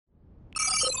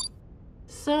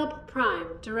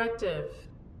Subprime Directive.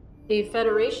 A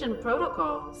Federation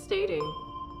protocol stating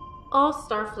all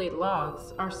Starfleet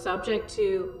logs are subject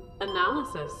to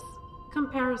analysis,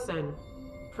 comparison,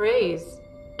 praise,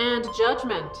 and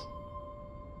judgment.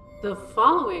 The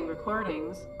following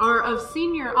recordings are of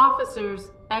senior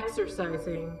officers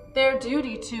exercising their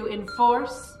duty to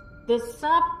enforce the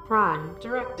Subprime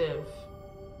Directive.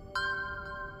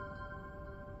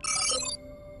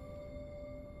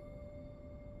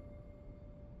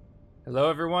 Hello,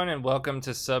 everyone, and welcome to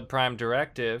Subprime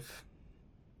Directive,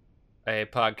 a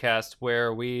podcast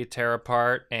where we tear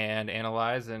apart and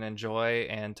analyze and enjoy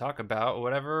and talk about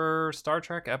whatever Star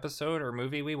Trek episode or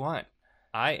movie we want.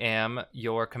 I am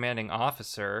your commanding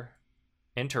officer,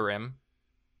 interim,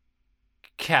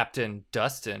 Captain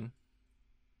Dustin.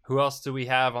 Who else do we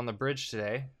have on the bridge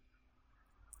today?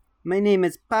 My name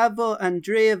is Pavel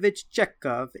Andreevich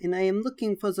Chekhov, and I am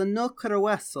looking for the nuclear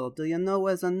vessel. Do you know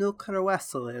where the nuclear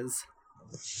vessel is?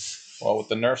 Well, with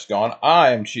the nurse gone,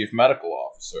 I am Chief Medical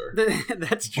Officer.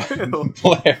 That's true.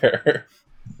 Blair.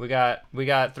 We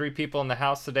got three people in the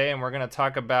house today, and we're going to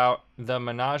talk about the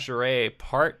Menagerie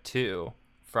Part 2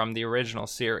 from the original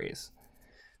series.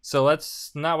 So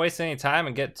let's not waste any time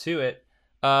and get to it.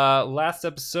 Last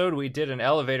episode, we did an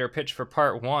elevator pitch for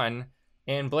Part 1,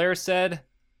 and Blair said,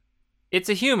 it's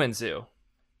a human zoo.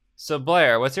 So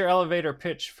Blair, what's your elevator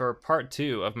pitch for Part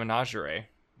 2 of Menagerie?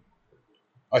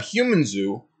 A human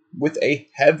zoo with a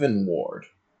heaven ward.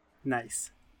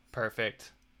 Nice.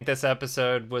 Perfect. This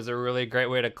episode was a really great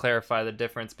way to clarify the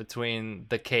difference between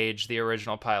The Cage, the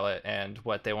original pilot, and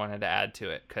what they wanted to add to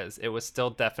it, because it was still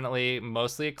definitely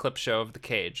mostly a clip show of The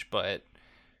Cage, but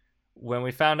when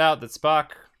we found out that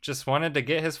Spock just wanted to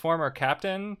get his former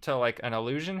captain to like an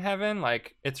illusion heaven,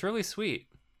 like, it's really sweet.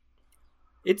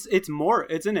 It's more,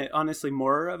 isn't it? Honestly,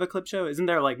 more of a clip show. Isn't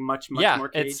there like much more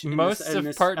Cage? It's most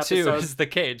of Part episode? 2 is The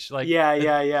Cage. Like, yeah.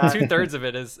 2/3 of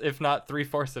it is, if not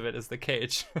 3/4 of it, is The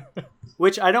Cage.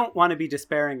 Which I don't want to be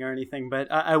despairing or anything,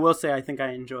 but I will say I think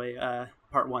I enjoy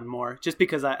Part 1 more, just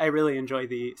because I really enjoy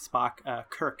the Spock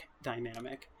Kirk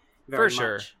dynamic. Very For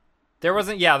sure. much. There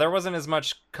wasn't as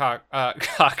much cock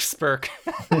spurk.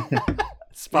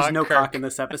 There's no Kirk. cock in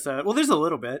this episode. Well, there's a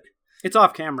little bit. It's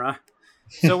off camera.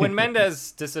 So when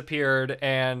Mendez disappeared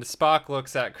and Spock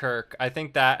looks at Kirk, I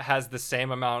think that has the same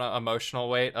amount of emotional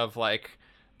weight of like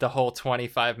the whole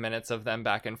 25 minutes of them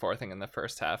back and forthing in the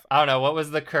first half. I don't know, what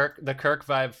was the Kirk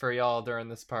vibe for y'all during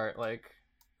this part? Like,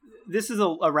 this is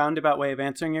a roundabout way of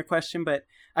answering your question, but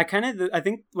I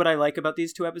think what I like about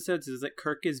these two episodes is that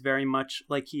Kirk is very much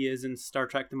like he is in Star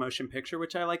Trek The Motion Picture,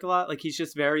 which I like a lot. Like, he's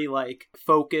just very like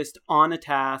focused on a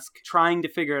task, trying to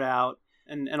figure it out.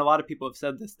 And a lot of people have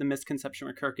said this, the misconception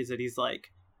with Kirk is that he's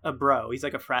like a bro. He's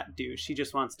like a frat douche. He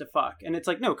just wants to fuck. And it's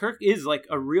like, no, Kirk is like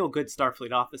a real good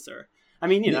Starfleet officer. I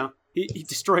mean, you know, he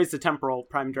destroys the temporal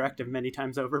prime directive many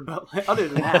times over, but other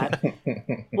than that,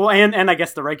 well, and I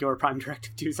guess the regular prime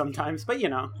directive too sometimes, but you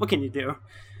know, what can you do?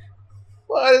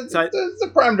 Well,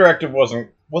 the prime directive was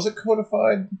it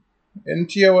codified in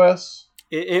TOS?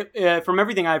 It from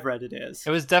everything I've read, it is.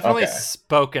 it was definitely Okay.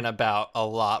 spoken about a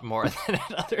lot more than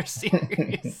in other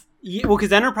series. Yeah, well,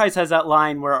 because Enterprise has that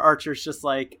line where Archer's just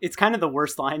like, it's kind of the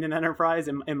worst line in Enterprise,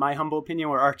 in my humble opinion,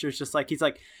 where Archer's just like, he's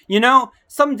like, you know,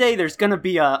 someday there's going to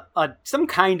be some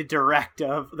kind of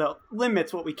directive that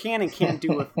limits what we can and can't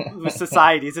do with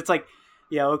societies. It's like,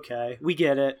 yeah, okay, we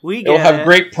get it. It'll have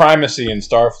great primacy in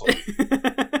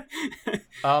Starfleet.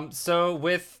 So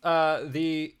with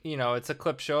it's a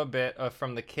clip show a bit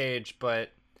from The Cage, but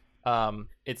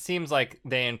it seems like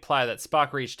they imply that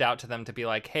Spock reached out to them to be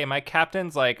like, hey, my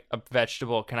captain's like a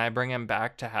vegetable. Can I bring him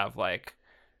back to have like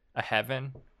a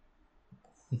heaven?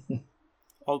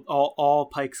 all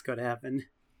Pikes go to heaven.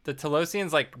 The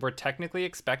Talosians like were technically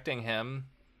expecting him.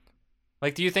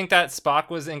 Like, do you think that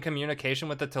Spock was in communication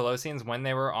with the Talosians when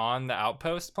they were on the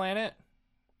outpost planet?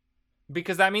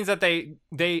 Because that means that they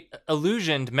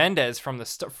illusioned Mendez from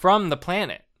the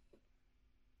planet,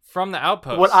 from the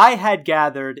outpost. What I had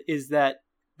gathered is that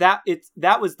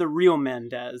was the real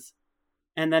Mendez,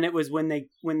 and then it was when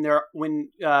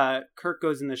Kirk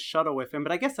goes in the shuttle with him.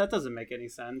 But I guess that doesn't make any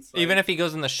sense. Like, even if he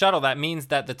goes in the shuttle, that means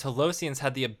that the Talosians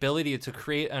had the ability to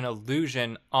create an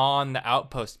illusion on the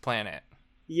outpost planet.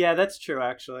 yeah, that's true.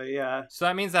 Actually, yeah. So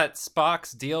that means that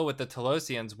Spock's deal with the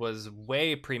Talosians was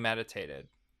way premeditated.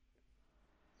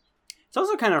 It's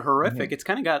also kind of horrific. Mm-hmm. It's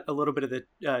kind of got a little bit of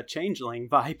the Changeling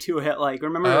vibe to it. Like,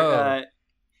 remember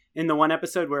in the one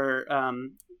episode where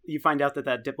you find out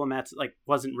that diplomat like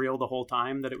wasn't real the whole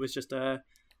time, that it was just a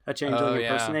Changeling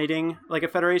impersonating like a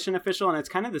Federation official, and it's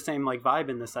kind of the same like vibe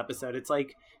in this episode. It's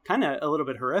like kind of a little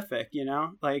bit horrific, you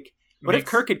know? Like, What if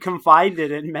Kirk had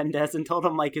confided in Mendez and told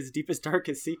him like his deepest,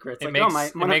 darkest secrets? It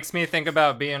Like, makes me think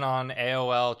about being on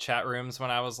AOL chat rooms when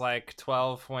I was like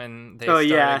 12 when they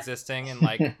started existing, and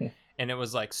like, and it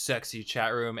was like sexy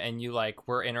chat room, and you like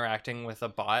were interacting with a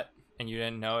bot and you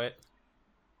didn't know it.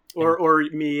 Or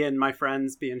me and my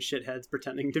friends being shitheads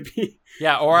pretending to be.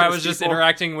 Yeah, or I was just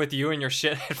interacting with you and your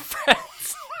shithead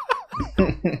friends.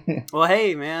 Well,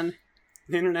 hey, man,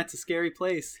 the internet's a scary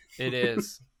place. It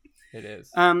is. It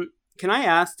is. Can I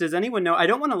ask, does anyone know? I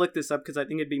don't want to look this up because I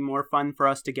think it'd be more fun for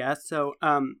us to guess. So,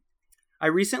 I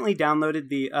recently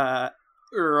downloaded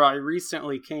I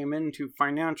recently came into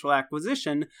financial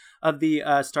acquisition of the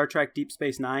Star Trek Deep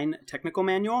Space Nine technical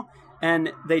manual.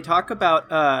 And they talk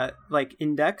about like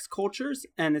index cultures.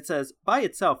 And it says, by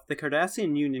itself, the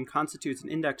Cardassian Union constitutes an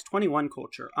index 21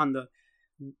 culture on the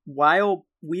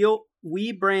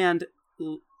we brand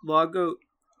logo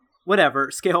whatever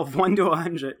scale of 1 to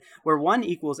 100, where 1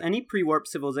 equals any pre-warp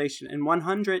civilization and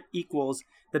 100 equals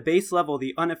the base level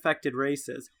the unaffected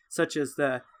races, such as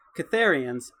the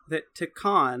Catharians, the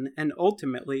Tikan, and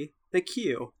ultimately the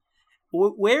Q.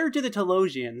 Where do the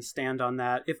Telosians stand on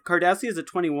that? If Cardassia is a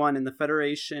 21 and the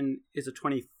Federation is a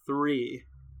 23,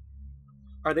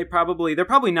 they're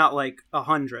probably not like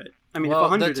 100. I mean, well,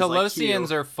 if 100 the Telosians is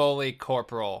like are fully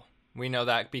corporal. We know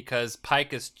that because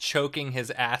Pike is choking his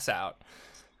ass out.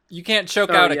 You can't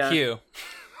choke out a Q.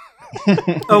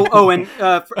 And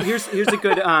here's a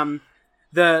good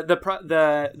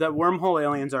the wormhole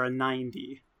aliens are a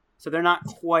 90, so they're not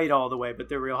quite all the way, but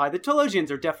they're real high. The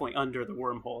Telosians are definitely under the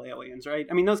wormhole aliens, right?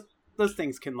 I mean, those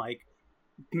things can like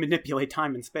manipulate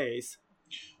time and space.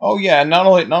 Oh yeah, not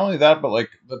only that, but like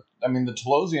the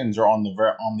Telosians are on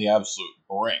the absolute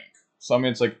brink. So I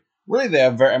mean, it's like really they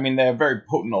have very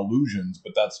potent illusions,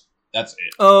 but that's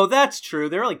it. Oh, that's true.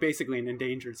 They're like basically an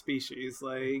endangered species.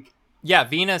 Like, yeah,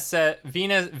 Venus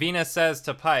says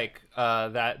to Pike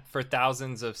that for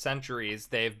thousands of centuries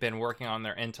they've been working on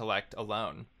their intellect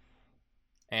alone,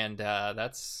 and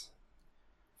that's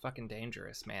fucking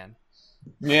dangerous, man.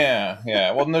 Yeah.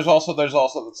 Well, and there's also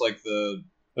it's like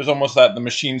there's almost that the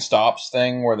machine stops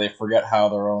thing where they forget how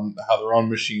their own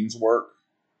machines work.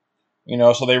 You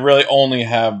know, so they really only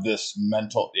have this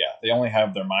they only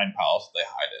have their mind palace that they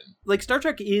hide in. Like, Star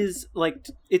Trek is, like,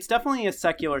 it's definitely a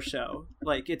secular show.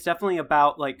 Like, it's definitely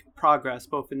about, like, progress,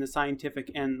 both in the scientific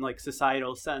and, like,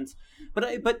 societal sense.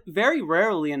 But very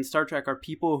rarely in Star Trek are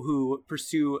people who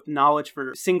pursue knowledge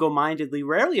for single-mindedly.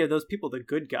 Rarely are those people the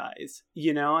good guys,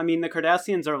 you know? I mean, the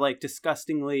Cardassians are, like,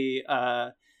 disgustingly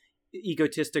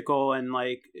egotistical and,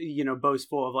 like, you know,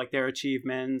 boastful of, like, their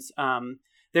achievements.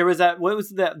 There was what was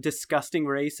that disgusting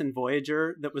race in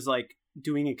Voyager that was like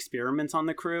doing experiments on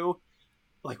the crew,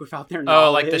 like without their knowledge?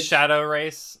 Oh, like the shadow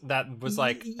race that was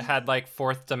like had like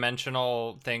fourth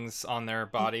dimensional things on their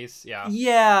bodies. Yeah.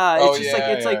 Yeah.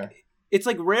 It's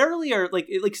like rarely are like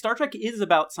Star Trek is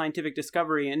about scientific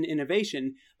discovery and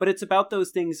innovation, but it's about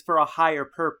those things for a higher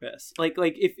purpose. Like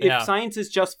if science is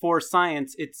just for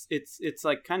science, it's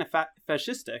like kind of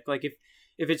fascistic. Like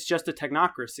if it's just a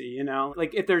technocracy, you know,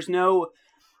 like if there's no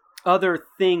other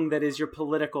thing that is your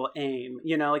political aim,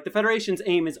 you know, like the Federation's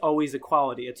aim is always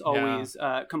equality. It's always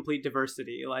complete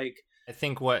diversity. Like, I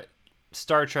think what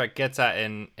Star Trek gets at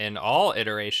in all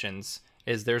iterations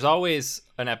is there's always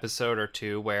an episode or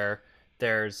two where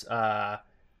there's a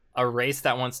race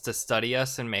that wants to study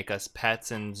us and make us pets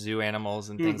and zoo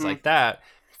animals and things like that.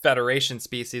 Federation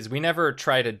species, we never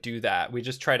try to do that. We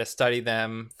just try to study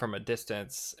them from a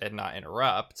distance and not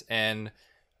interrupt. And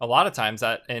a lot of times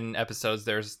that in episodes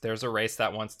there's a race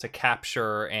that wants to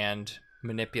capture and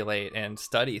manipulate and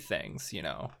study things, you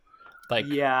know. Like,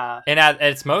 yeah. And at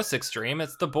its most extreme,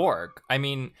 it's the Borg. I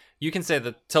mean, you can say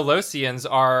the Telosians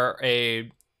are a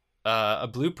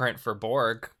blueprint for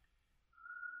Borg.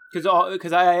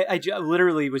 Because I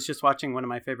literally was just watching one of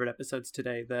my favorite episodes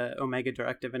today, the Omega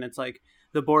Directive, and it's like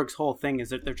the Borg's whole thing is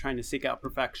that they're trying to seek out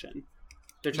perfection.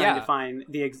 They're trying to find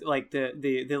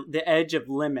the edge of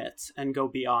limits and go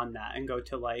beyond that and go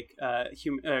to like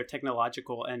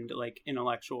technological and like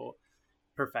intellectual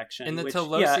perfection. And the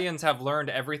Telosians have learned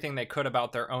everything they could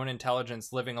about their own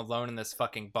intelligence living alone in this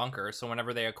fucking bunker. So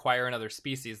whenever they acquire another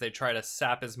species, they try to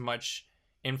sap as much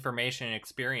information and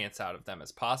experience out of them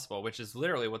as possible, which is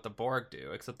literally what the Borg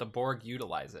do, except the Borg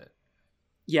utilize it.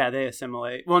 Yeah, they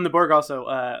assimilate. Well, and the Borg also,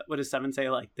 what does Seven say?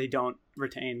 Like, they don't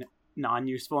retain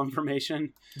non-useful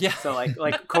information. Yeah. So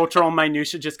like cultural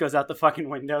minutia just goes out the fucking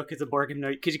window because the Borg,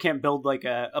 because you can't build like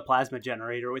a plasma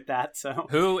generator with that. So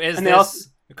who is this?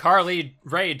 Carly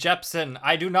Rae Jepsen.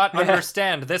 I do not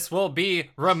understand. This will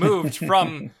be removed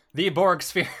from the Borg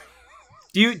sphere.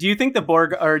 Do you think the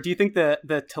Borg, or do you think the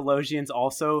Telosians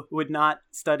also would not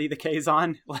study the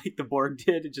Kazon like the Borg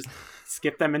did and just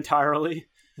skip them entirely?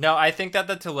 No, I think that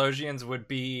the Telosians would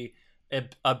be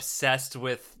obsessed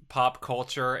with pop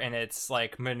culture and its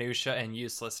like minutia and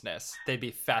uselessness. They'd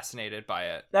be fascinated by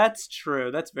it. That's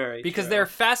true. That's very because true. they're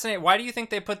fascinated. Why do you think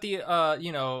they put the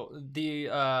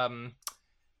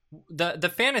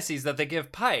fantasies that they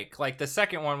give Pike, like the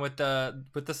second one with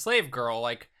the slave girl,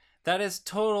 like that is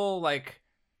total like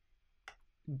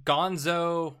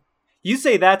gonzo. You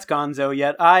say that's gonzo,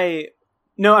 yet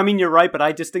no, I mean you're right, but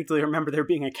I distinctly remember there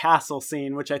being a castle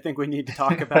scene, which I think we need to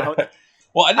talk about.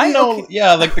 Well, I didn't know. Okay.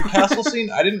 Yeah, like the castle scene,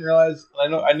 I didn't realize. I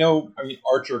know. I mean,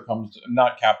 Archer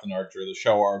not Captain Archer, the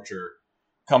show Archer,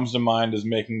 comes to mind as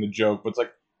making the joke. But it's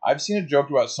like I've seen it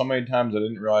joked about so many times I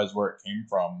didn't realize where it came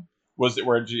from. Was it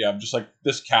where you have just like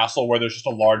this castle where there's just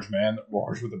a large man that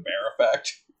roars with a bear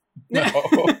effect? No,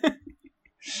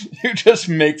 it just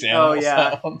makes animal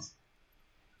sounds.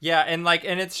 Yeah, and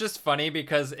it's just funny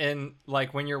because in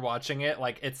like when you're watching it,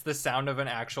 like it's the sound of an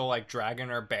actual like dragon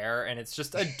or bear, and it's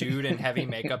just a dude in heavy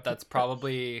makeup that's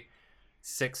probably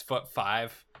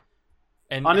 6'5"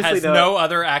 and honestly, has no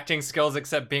other acting skills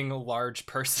except being a large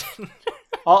person.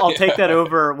 I'll take that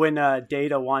over when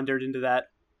Data wandered into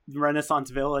that Renaissance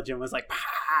village and was like,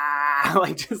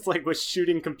 like just like was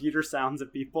shooting computer sounds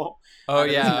at people. Oh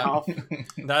yeah,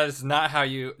 that's not how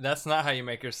you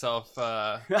make yourself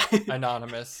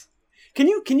anonymous. Can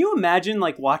you imagine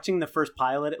like watching the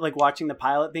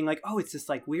pilot being like, oh, it's this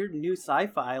like weird new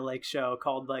sci-fi like show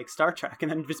called like Star Trek,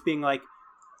 and then just being like,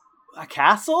 a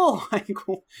castle? Like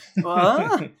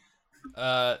what?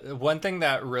 One thing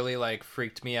that really like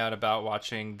freaked me out about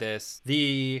watching this,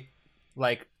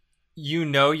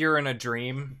 you're in a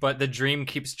dream, but the dream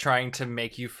keeps trying to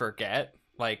make you forget.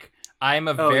 Like I'm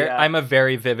a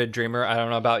very vivid dreamer. I don't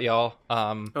know about y'all.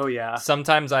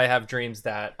 Sometimes I have dreams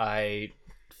that I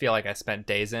feel like I spent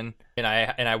days in, and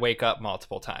I wake up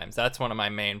multiple times. That's one of my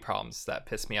main problems that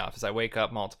piss me off is I wake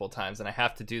up multiple times and I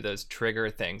have to do those trigger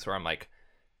things where I'm like,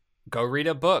 go read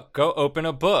a book, go open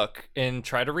a book and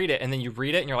try to read it, and then you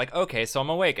read it and you're like, okay, so I'm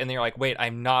awake, and then you're like, wait,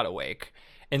 I'm not awake.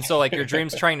 And so, like, your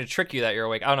dream's trying to trick you that you're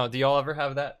awake. I don't know. Do y'all ever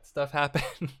have that stuff happen?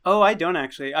 Oh, I don't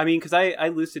actually. I mean, because I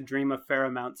lucid dream a fair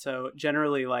amount. So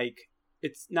generally, like,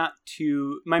 it's not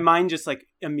too... My mind just, like,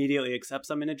 immediately accepts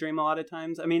I'm in a dream a lot of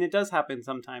times. I mean, it does happen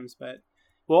sometimes, but...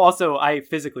 Well, also, I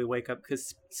physically wake up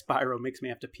because Spyro makes me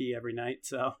have to pee every night.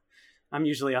 So I'm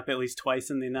usually up at least twice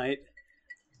in the night.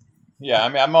 Yeah, I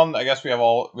mean, I guess we have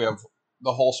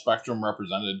the whole spectrum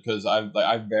represented because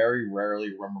I very rarely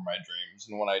remember my dreams,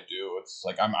 and when I do, it's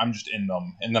like I'm just in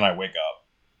them, and then I wake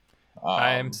up.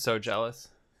 I am so jealous.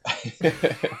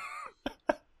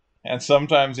 And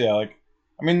sometimes, yeah, like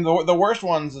I mean, the worst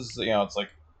ones is it's like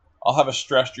I'll have a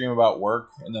stress dream about work,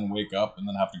 and then wake up, and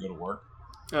then have to go to work.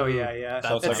 Oh yeah.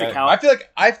 So it's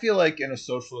like I feel like in a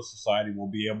socialist society we'll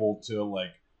be able to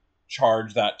like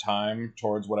charge that time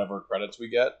towards whatever credits we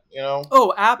get,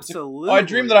 Oh, absolutely. Like, I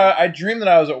dreamed that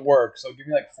I was at work, so give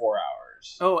me like 4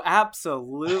 hours. Oh,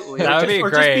 absolutely. That would be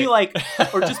great.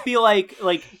 Just be like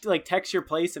text your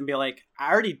place and be like,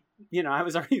 I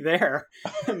was already there.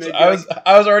 I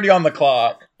was already on the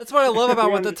clock. That's what I love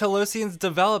about what the Telosians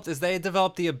developed is they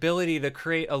developed the ability to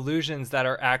create illusions that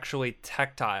are actually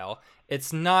tactile.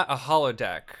 It's not a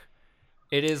holodeck.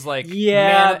 It is like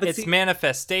it's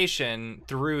manifestation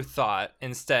through thought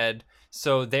instead.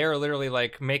 So they're literally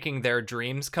like making their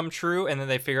dreams come true, and then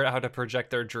they figure out how to project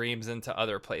their dreams into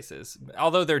other places.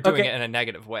 Although they're doing it in a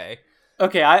negative way.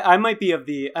 Okay, I might be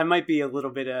a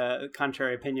little bit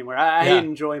contrary opinion where I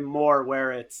enjoy more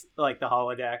where it's like the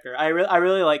holodeck, or I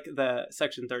really like the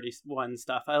Section 31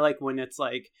 stuff. I like when it's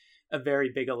like a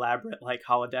very big elaborate like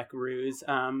holodeck ruse.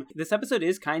 This episode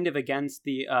is kind of against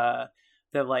the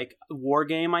like war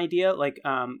game idea, like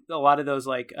a lot of those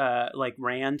like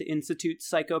Rand Institute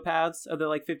psychopaths of the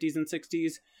like 50s and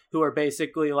 60s who are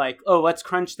basically like, oh, let's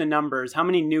crunch the numbers, how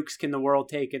many nukes can the world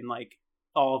take and like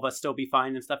all of us still be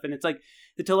fine and stuff. And it's like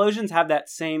the Telosians have that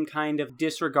same kind of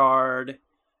disregard,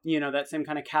 that same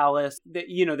kind of callous that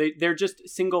they're just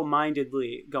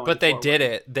single-mindedly going but they forward. Did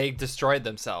it, they destroyed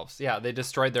themselves. Yeah, they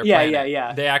destroyed their planet.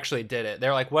 Yeah They actually did it.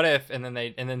 They're like, what if, and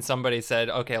then somebody said,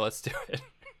 okay, let's do it.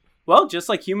 Well, just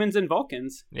like humans and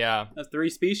Vulcans. Yeah. That's 3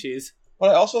 species.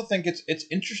 But I also think it's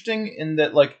interesting in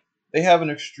that like they have an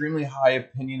extremely high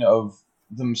opinion of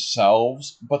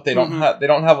themselves, but they don't have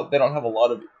a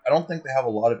lot of I don't think they have a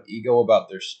lot of ego about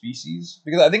their species,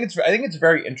 because I think it's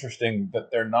very interesting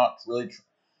that they're not really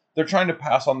they're trying to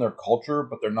pass on their culture,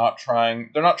 but they're not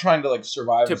trying to like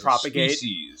survive to as propagate. a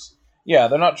species. Yeah,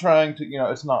 they're not trying to,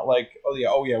 it's not like,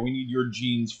 oh yeah, we need your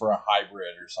genes for a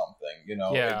hybrid or something,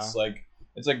 Yeah. It's like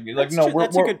That's no, true.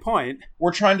 That's a good point.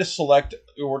 we're trying to select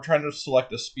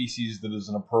a species that is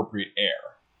an appropriate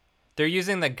heir. They're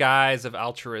using the guise of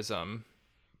altruism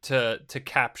to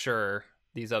capture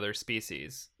these other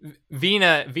species.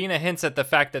 Vina hints at the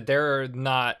fact that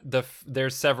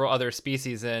there's several other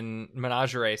species in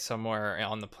Menagerie somewhere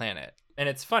on the planet. And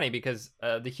it's funny because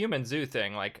the human zoo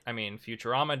thing,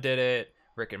 Futurama did it,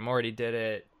 Rick and Morty did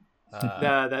it.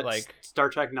 That Star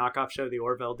Trek knockoff show, The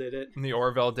Orville, did it. The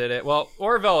Orville did it. Well,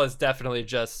 Orville is definitely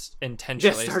just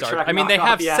intentionally Star Trek they knockoff,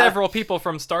 have yeah. several people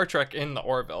from Star Trek in the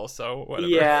Orville, so whatever.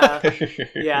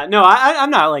 Yeah. No, I'm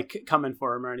not coming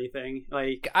for him or anything.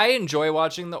 I enjoy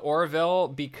watching the Orville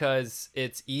because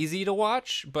it's easy to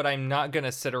watch, but I'm not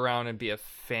gonna sit around and be a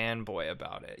fanboy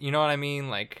about it. You know what I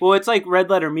mean? Well, it's like Red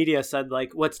Letter Media said,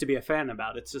 what's to be a fan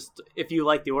about? It's just, if you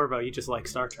like the Orville, you just like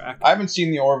Star Trek. I haven't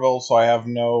seen the Orville, so I have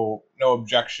no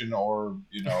objection or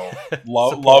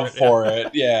love for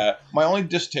it. Yeah, my only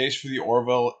distaste for the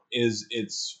Orville is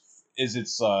its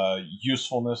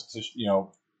usefulness to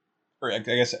or I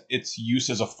guess its use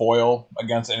as a foil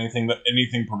against anything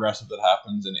progressive that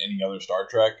happens in any other Star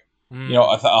Trek.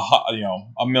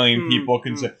 A million people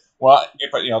can say, well,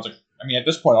 if it's at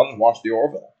this point I'll just watch the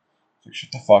Orville. It's like,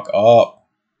 shut the fuck up.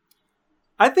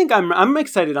 I think I'm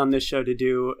excited on this show to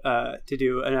do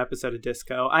an episode of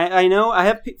Disco. I know I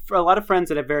have a lot of friends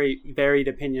that have very varied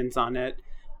opinions on it,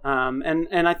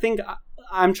 and I think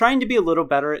I'm trying to be a little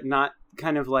better at not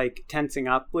kind of tensing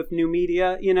up with new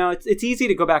media. It's easy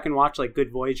to go back and watch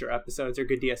good Voyager episodes or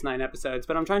good DS9 episodes,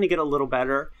 but I'm trying to get a little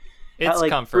better at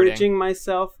comforting. Bridging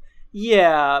myself.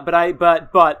 Yeah,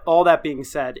 but all that being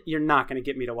said, you're not going to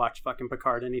get me to watch fucking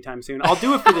Picard anytime soon. I'll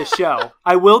do it for this show.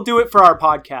 I will do it for our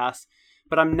podcast.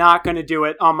 But I'm not going to do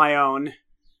it on my own.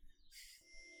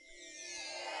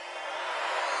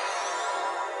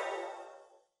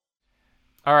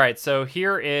 All right, so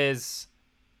here is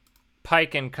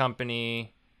Pike and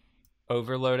company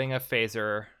overloading a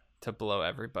phaser to blow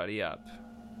everybody up.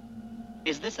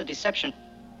 Is this a deception?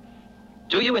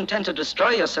 Do you intend to destroy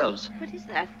yourselves? What is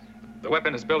that? The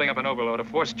weapon is building up an overload, a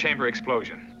forced chamber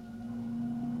explosion.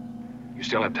 You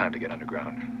still have time to get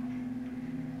underground.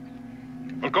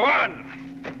 Well, go on!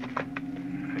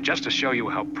 Just to show you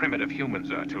how primitive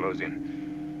humans are,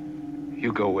 Telosian,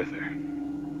 you go with her.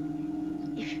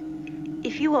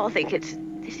 If you all think it's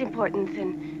this important,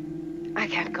 then I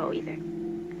can't go either.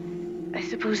 I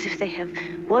suppose if they have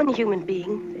one human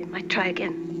being, they might try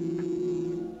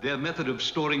again. Their method of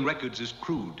storing records is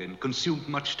crude and consumed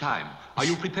much time. Are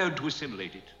you prepared to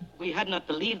assimilate it? We had not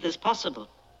believed this possible.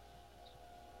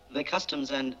 The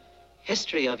customs and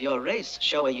history of your race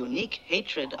show a unique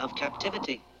hatred of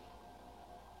captivity.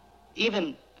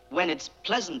 Even when it's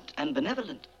pleasant and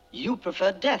benevolent, you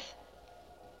prefer death.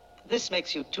 This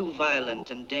makes you too violent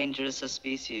and dangerous a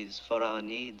species for our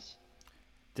needs.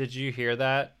 Did you hear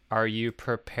that? Are you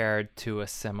prepared to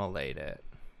assimilate it?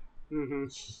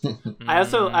 Mm-hmm. I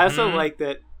also like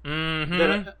that.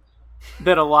 Mm-hmm.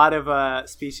 That a lot of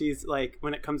species,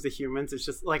 when it comes to humans, it's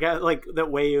just like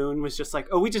that Wei-Un was just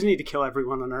oh, we just need to kill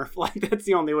everyone on Earth. That's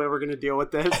the only way we're going to deal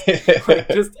with this.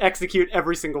 Just execute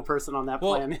every single person on that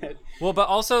planet. Well, but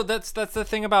also that's the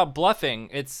thing about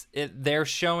bluffing. They're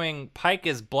showing Pike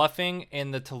is bluffing,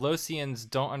 and the Telosians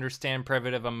don't understand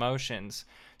primitive emotions,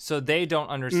 so they don't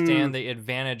understand the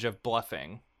advantage of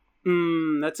bluffing.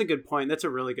 That's a good point. That's a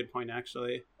really good point,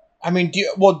 actually. I mean, do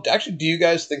you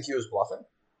guys think he was bluffing?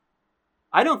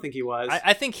 I don't think he was.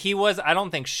 I think he was. I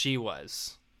don't think she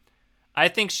was. I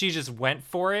think she just went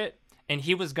for it, and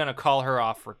he was going to call her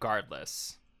off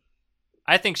regardless.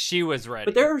 I think she was ready.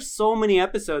 But there are so many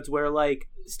episodes where,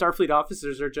 Starfleet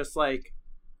officers are just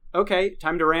okay,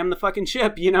 time to ram the fucking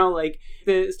ship, the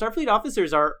Starfleet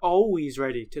officers are always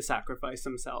ready to sacrifice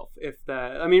themselves.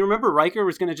 Remember Riker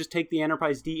was going to just take the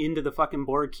Enterprise D into the fucking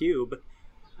Borg cube.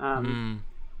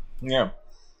 Yeah.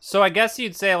 So I guess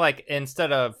you'd say,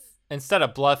 instead of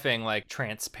bluffing,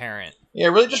 transparent. Yeah,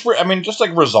 really, just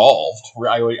resolved.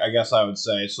 I guess I would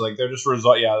say so. They're just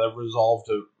resolved. Yeah,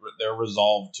 they're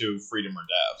resolved to freedom or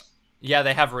death. Yeah,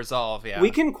 they have resolve. Yeah, we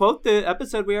can quote the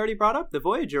episode we already brought up, the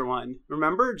Voyager one.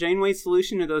 Remember Janeway's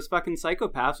solution to those fucking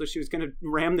psychopaths was she was going to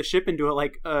ram the ship into it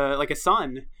like a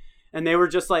sun, and they were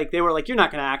just you're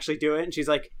not going to actually do it, and she's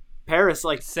like, Paris,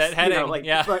 set heading,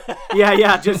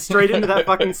 yeah, just straight into that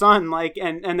fucking sun,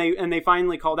 and they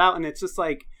finally called out, and it's just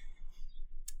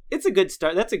it's a good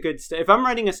start. That's a good start. If I'm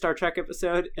writing a Star Trek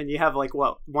episode and you have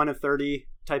 1 of 30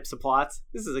 types of plots,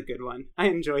 this is a good one. I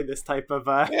enjoy this type of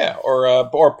or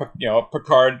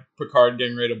Picard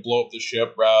getting ready to blow up the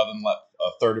ship rather than let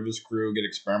a third of his crew get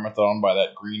experimented on by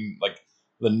that green, like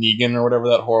the Negan or whatever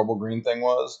that horrible green thing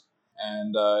was.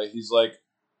 And he's like,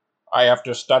 I have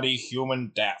to study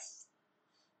human death.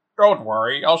 Don't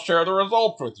worry, I'll share the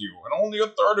results with you, and only a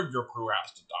third of your crew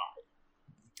has to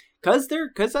die.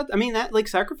 Because I mean, that, like,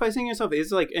 sacrificing yourself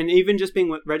is, like, and even just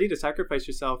being ready to sacrifice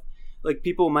yourself, like,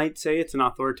 people might say it's an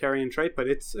authoritarian trait, but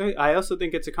I also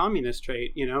think it's a communist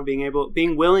trait, you know,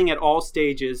 being willing at all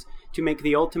stages to make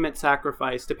the ultimate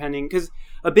sacrifice, because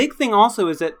a big thing also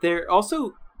is that they're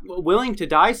also willing to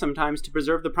die sometimes to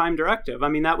preserve the Prime Directive. I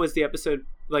mean, that was the episode,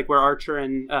 like, where Archer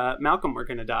and Malcolm were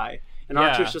going to die. And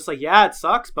Archer's just like, yeah, it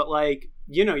sucks, but, like,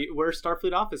 you know, we're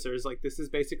Starfleet officers. Like, this is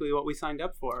basically what we signed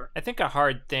up for. I think a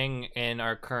hard thing in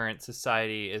our current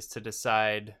society is to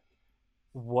decide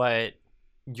what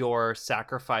you're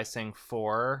sacrificing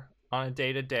for on a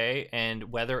day-to-day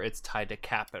and whether it's tied to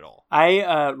capital.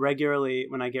 I regularly,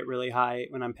 when I get really high,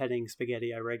 when I'm petting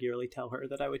Spaghetti, I regularly tell her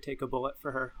that I would take a bullet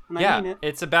for her. And I mean it.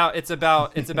 it's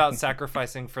about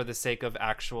sacrificing for the sake of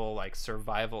actual, like,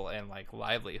 survival and, like,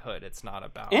 livelihood. It's not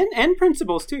about and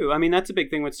principles too. I mean, that's a big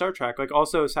thing with Star Trek. Like,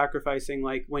 also sacrificing,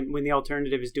 like, when the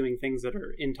alternative is doing things that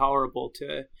are intolerable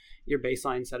to your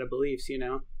baseline set of beliefs, you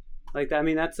know. Like, I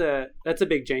mean, that's a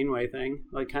big Janeway thing.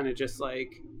 Like, kind of just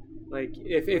like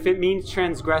if it means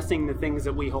transgressing the things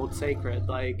that we hold sacred,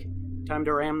 like, time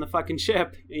to ram the fucking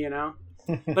ship, you know.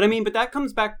 But I mean, but that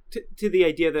comes back to the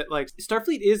idea that, like,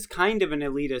 Starfleet is kind of an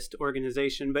elitist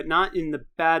organization, but not in the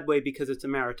bad way because it's a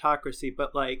meritocracy.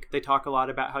 But, like, they talk a lot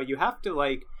about how you have to,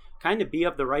 like, kind of be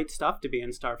of the right stuff to be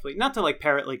in Starfleet. Not to, like,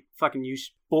 parrot, like, fucking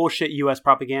bullshit U.S.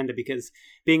 propaganda, because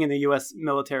being in the U.S.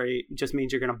 military just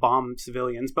means you're going to bomb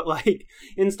civilians. But, like,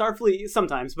 in Starfleet,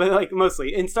 sometimes, but, like,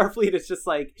 mostly, in Starfleet, it's just,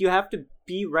 like, you have to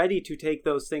be ready to take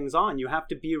those things on. You have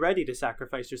to be ready to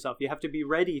sacrifice yourself. You have to be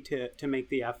ready to make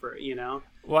the effort, you know?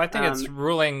 Well, I think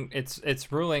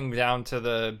it's ruling down to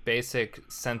the basic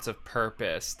sense of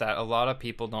purpose that a lot of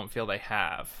people don't feel they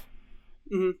have.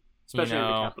 Mm-hmm. Especially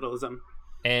under capitalism.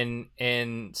 And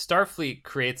Starfleet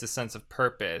creates a sense of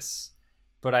purpose,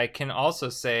 but I can also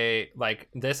say, like,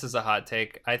 this is a hot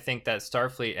take. I think that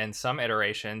Starfleet, in some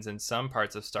iterations, in some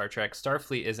parts of Star Trek,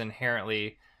 Starfleet is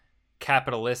inherently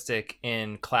capitalistic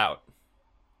in clout.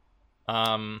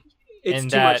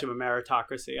 It's too much of a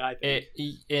meritocracy, I think.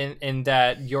 In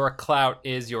that your clout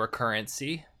is your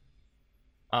currency,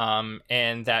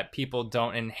 and that people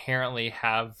don't inherently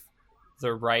have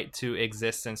the right to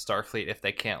exist in Starfleet if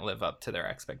they can't live up to their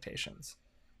expectations.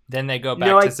 Then they go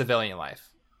back to civilian life.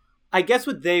 I guess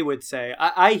what they would say,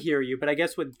 I hear you, but I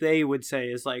guess what they would say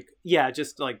is, like, yeah,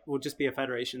 just, like, we'll just be a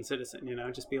Federation citizen, you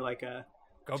know, just be like a...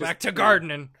 Go back to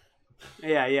gardening.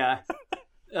 Yeah.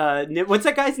 What's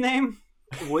that guy's name?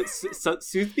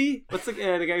 Soothby? What's the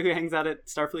guy who hangs out at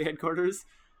Starfleet headquarters?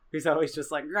 Who's always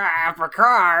just like,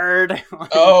 Picard!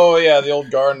 Oh, yeah, the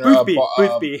old gardener.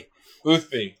 Boothby.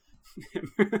 Boothby.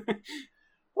 But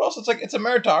also, it's a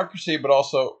meritocracy, but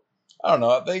also, I don't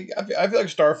know. I feel like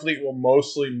Starfleet will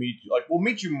mostly meet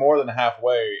you more than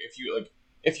halfway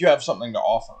if you have something to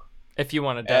offer. If you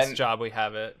want a desk job, we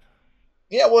have it.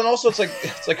 Yeah, well, and also it's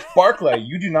like Barclay,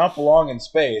 you do not belong in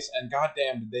space, and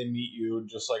goddamn, did they meet you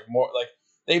just like more like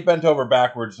they bent over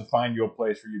backwards to find you a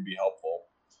place where you'd be helpful.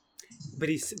 But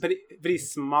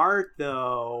he's smart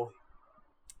though.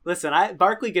 Listen,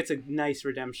 Barclay gets a nice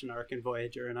redemption arc in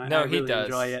Voyager, and I really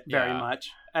enjoy it very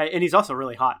much. And he's also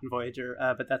really hot in Voyager,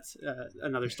 but that's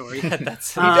another story. He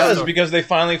does, because they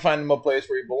finally find him a place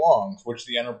where he belongs, which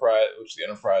the Enterprise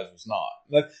was not.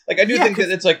 Like, I do think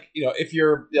that it's like, you know, if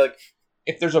you're like,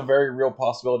 if there's a very real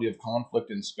possibility of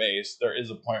conflict in space, there is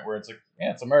a point where it's like,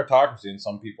 yeah, it's a meritocracy, and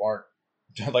some people aren't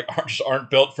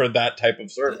built for that type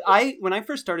of service. When I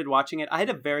first started watching it, I had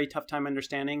a very tough time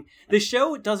understanding. The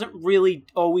show doesn't really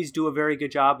always do a very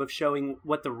good job of showing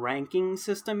what the ranking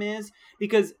system is,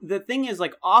 because the thing is,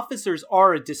 like, officers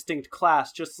are a distinct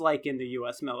class, just like in the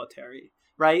U.S. military,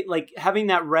 right? Like, having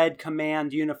that red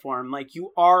command uniform, like,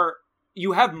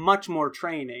 you have much more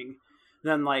training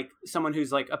than, like, someone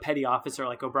who's like a petty officer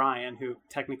like O'Brien, who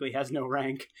technically has no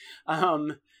rank.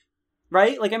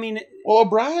 Right? Like, I mean... Well,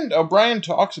 O'Brien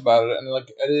talks about it, and, like,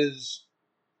 it is...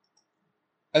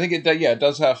 I think it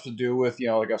does have to do with, you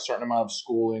know, like, a certain amount of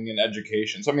schooling and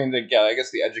education. So, I mean, I guess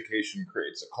the education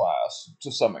creates a class, to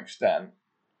some extent.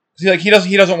 See, like, he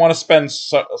doesn't want to spend a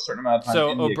certain amount of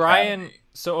time in the academy.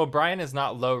 So O'Brien is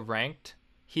not low-ranked.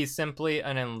 He's simply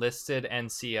an enlisted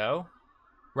NCO.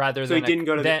 Rather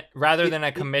than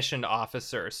a commissioned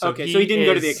officer. So he didn't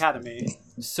go to the academy.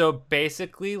 So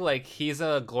basically, like, he's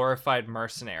a glorified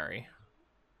mercenary.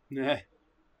 Yeah.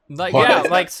 Like, yeah,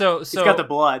 like, so he's got the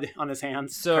blood on his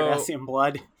hands. Cardassian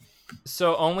blood.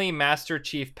 So only Master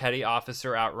Chief Petty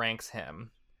Officer outranks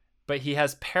him, but he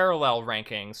has parallel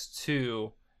rankings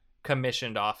to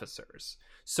commissioned officers.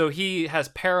 So he has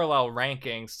parallel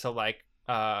rankings to like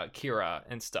Kira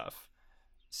and stuff.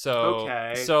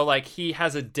 So so like he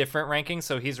has a different ranking,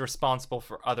 so he's responsible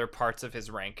for other parts of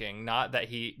his ranking, not that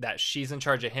she's in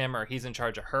charge of him or he's in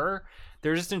charge of her.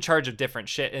 They're just in charge of different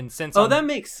shit. And since that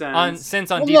makes sense.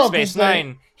 Since on Deep Space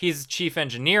Nine, he's chief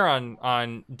engineer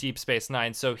on Deep Space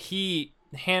Nine, so he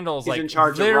handles like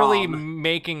literally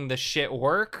making the shit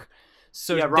work.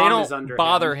 So they don't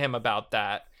bother him about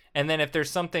that. And then if there's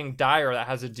something dire that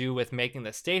has to do with making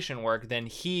the station work, then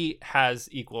he has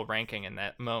equal ranking in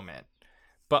that moment.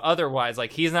 But otherwise,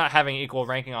 like, he's not having equal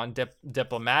ranking on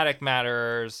diplomatic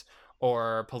matters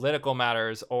or political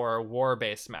matters or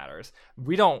war-based matters.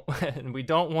 We don't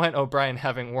want O'Brien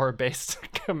having war-based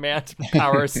command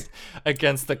powers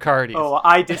against the Cardis. Oh,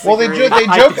 I disagree. Well, they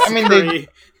joke. I mean,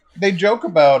 they joke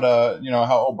about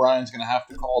how O'Brien's going to have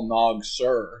to call Nog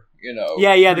Sir.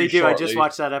 Yeah, they do. Shortly. I just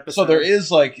watched that episode. So there is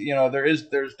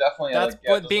there's definitely that's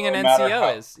what being an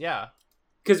NCO is. Yeah.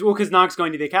 Because Nog's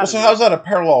going to the academy. Well, so how's that a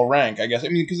parallel rank? I guess. I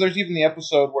mean, because there's even the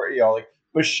episode where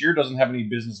Bashir doesn't have any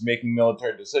business making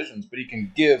military decisions, but he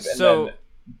can give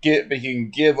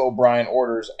O'Brien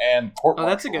orders and court martial. Oh,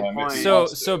 that's a good point.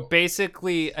 So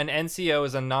basically, an NCO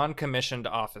is a non-commissioned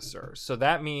officer. So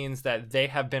that means that they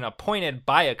have been appointed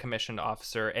by a commissioned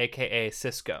officer, aka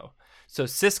Cisco. So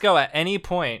Cisco at any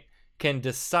point can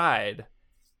decide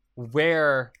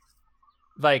where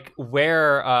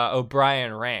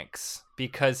O'Brien ranks,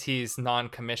 because he's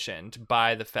non-commissioned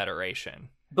by the Federation.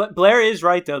 But Blair is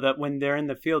right, though, that when they're in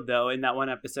the field, though, in that one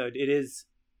episode, it is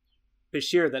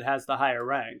Bashir that has the higher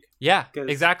rank. Yeah,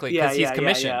 exactly, because he's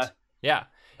commissioned. Yeah.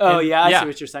 Oh, I see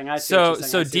what you're saying.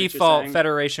 So default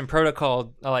Federation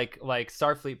protocol, like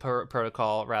Starfleet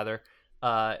protocol, rather,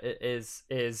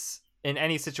 is in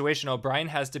any situation, O'Brien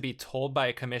has to be told by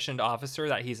a commissioned officer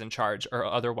that he's in charge, or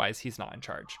otherwise he's not in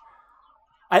charge.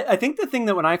 I think the thing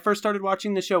that when I first started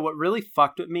watching the show, what really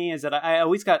fucked with me is that I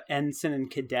always got ensign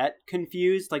and cadet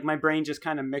confused. Like, my brain just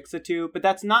kind of mixed the two. But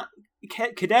that's not...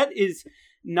 Cadet is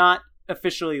not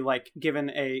officially, like,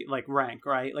 given a, like, rank,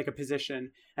 right? Like, a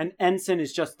position. And ensign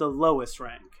is just the lowest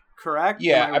rank, correct?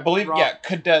 Yeah, I believe, wrong? Yeah,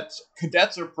 cadets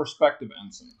are prospective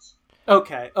ensigns.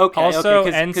 Okay. Also,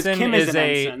 Cause ensign Kim is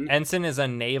an ensign is a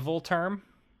naval term,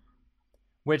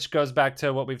 which goes back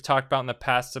to what we've talked about in the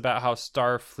past about how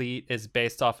Starfleet is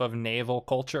based off of naval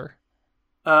culture.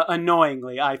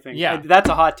 Annoyingly, I think. Yeah. That's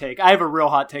a hot take. I have a real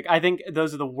hot take. I think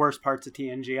those are the worst parts of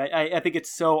TNG. I think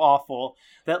it's so awful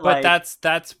that, but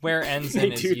that's where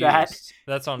ensign is used. That's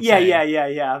what I'm saying.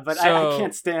 Yeah. But I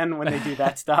can't stand when they do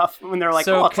that stuff. When they're like,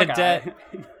 it's cadet, like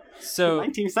a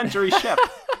 19th century ship.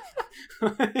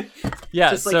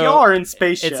 Yeah, just like y'all are in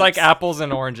spaceships. It's like apples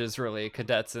and oranges, really.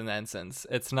 Cadets and ensigns.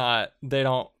 It's not. They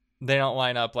don't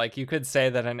line up. Like, you could say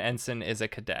that an ensign is a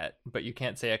cadet, but you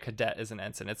can't say a cadet is an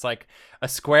ensign. It's like a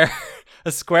square.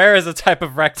 A square is a type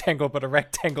of rectangle, but a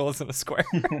rectangle isn't a square.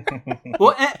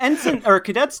 Well, ensign or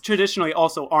cadets traditionally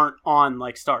also aren't on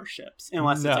like starships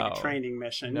unless it's like a training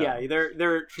mission. No. Yeah,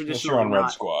 they're traditionally on not.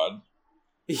 Red Squad.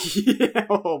 Yeah,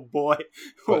 oh boy,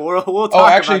 we'll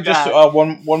talk actually, about just that.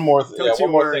 one more thing Don't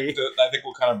you worry. that I think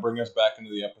will kind of bring us back into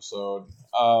the episode.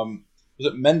 Was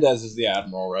it Mendez is the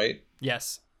admiral, right?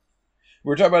 Yes. We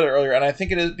were talking about it earlier, and I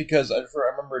think it is because I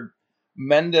remembered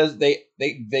Mendez.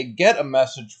 They get a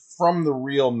message from the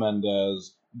real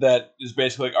Mendez that is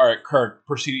basically like, all right, Kirk,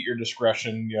 proceed at your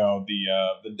discretion.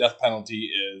 The death penalty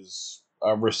is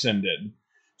rescinded.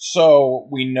 So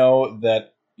we know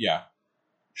that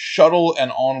Shuttle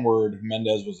and onward,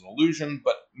 Mendez was an illusion,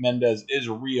 but Mendez is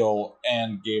real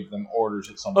and gave them orders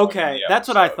at some point. Okay, that's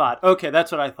what I thought.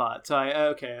 So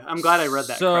I'm glad I read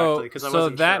that correctly because I wasn't sure.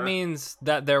 So that sure. means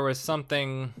that there was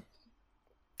something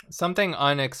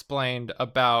unexplained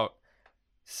about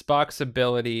Spock's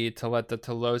ability to let the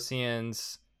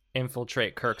Talosians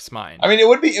infiltrate Kirk's mind. I mean, it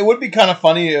would be kind of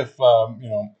funny if all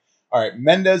right,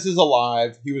 Mendez is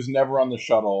alive. He was never on the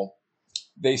shuttle.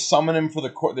 They summon him for the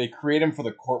court. They create him for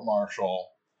the court martial,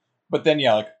 but then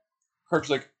Kirk's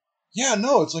like, yeah,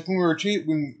 no, it's like when we were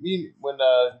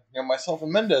when myself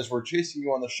and Mendez were chasing you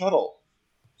on the shuttle.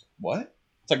 What?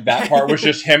 It's like that part was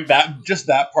just him. That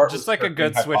part, just like a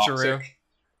good switcheroo.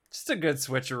 Just a good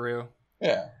switcheroo.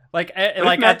 Yeah. Like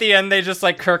at the end, they just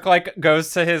like Kirk like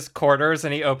goes to his quarters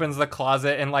and he opens the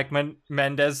closet and like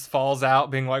Mendez falls out,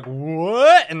 being like,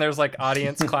 "What?" And there's like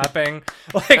audience clapping.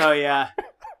 Like, oh yeah.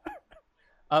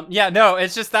 Yeah, no,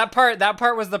 it's just that part. That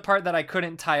part was the part that I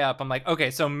couldn't tie up. I'm like,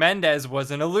 okay, so Mendez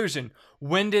was an illusion.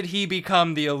 When did he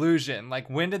become the illusion? Like,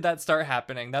 when did that start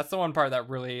happening? That's the one part that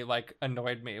really like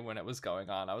annoyed me when it was going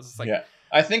on. I was just like, yeah.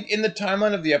 I think in the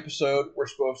timeline of the episode, we're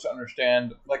supposed to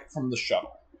understand like from the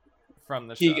shuttle. From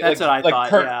the shuttle. That's what I thought.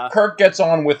 Kirk, yeah. Kirk gets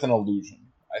on with an illusion.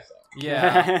 I think.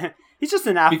 Yeah. He's just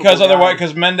an affable Because otherwise, guy.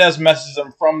 because Mendez messes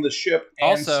him from the ship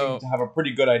and Also- seems to have a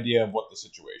pretty good idea of what the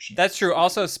situation That's is. true.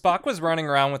 Also, Spock was running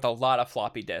around with a lot of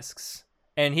floppy disks,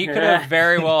 and he could have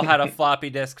very well had a floppy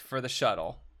disk for the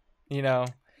shuttle. You know,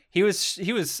 he was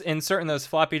inserting those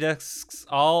floppy disks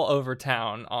all over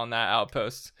town on that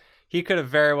outpost. He could have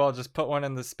very well just put one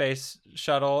in the space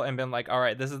shuttle and been like, "All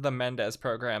right, this is the Mendez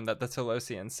program that the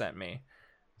Telosians sent me."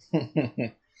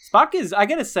 Spock is, I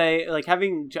gotta say, like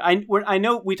I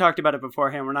know we talked about it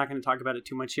beforehand. We're not going to talk about it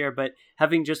too much here, but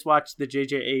having just watched the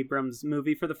J.J. Abrams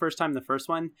movie for the first time, the first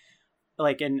one,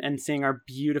 like and seeing our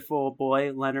beautiful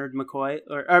boy Leonard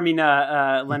Leonard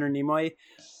Nimoy,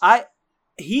 I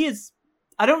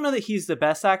don't know that he's the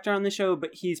best actor on the show,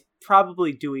 but he's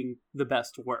probably doing the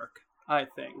best work. I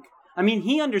think. I mean,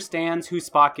 he understands who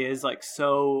Spock is, like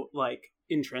so, like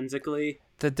intrinsically.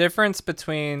 The difference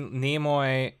between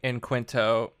Nimoy and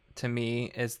Quinto, to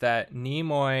me, is that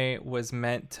Nimoy was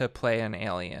meant to play an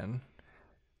alien.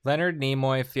 Leonard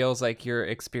Nimoy feels like you're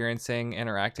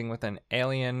interacting with an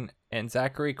alien, and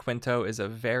Zachary Quinto is a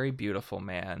very beautiful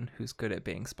man who's good at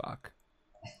being Spock.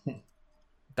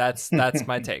 That's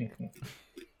my take.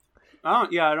 I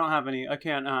don't have any. I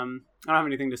don't have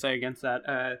anything to say against that.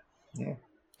 Yeah.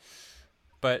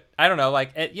 But I don't know,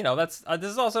 like it, that's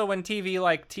this is also when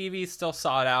TV still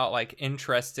sought out like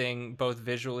interesting both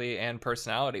visually and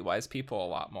personality wise people a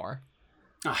lot more.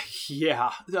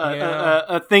 Yeah,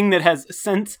 a thing that has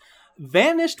since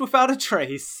vanished without a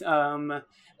trace.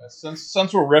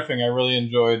 Since we're riffing, I really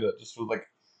enjoyed it. Just like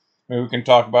maybe we can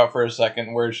talk about for a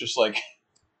second, where it's just like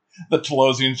the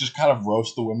Telosians just kind of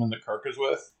roast the women that Kirk is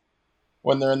with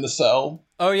when they're in the cell.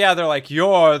 Oh yeah, they're like,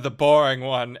 you're the boring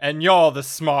one, and you're the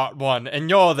smart one, and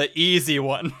you're the easy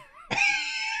one.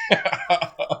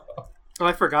 Oh,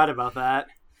 I forgot about that.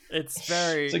 It's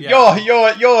very. It's like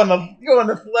you're an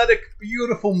athletic,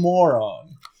 beautiful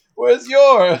moron. Where's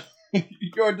your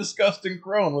disgusting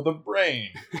crone with a brain?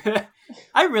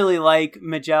 I really like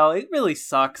Majel. It really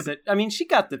sucks that she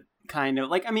got the kind of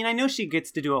like. I mean, I know she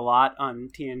gets to do a lot on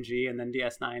TNG and then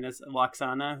DS9 as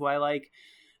Loxana, who I like.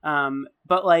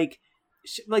 But like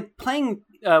playing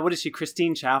what is she,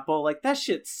 Christine Chapel, like that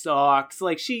shit sucks.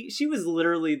 Like she was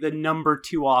literally the number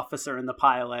 2 officer in the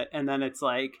pilot, and then it's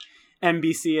like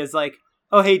NBC is like,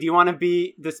 oh hey, do you want to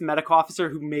be this medical officer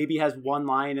who maybe has one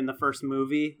line in the first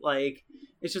movie? Like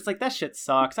it's just like that shit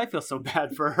sucks. I feel so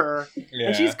bad for her. Yeah.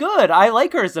 And she's good. I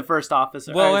like her as the first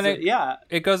officer. Well, and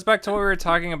it goes back to what we were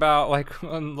talking about like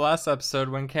on the last episode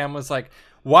when Cam was like,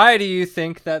 why do you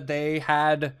think that they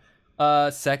had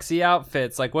sexy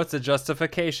outfits? Like, what's the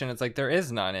justification? It's like there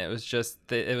is none. It was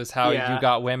just it was how you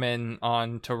got women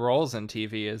onto roles in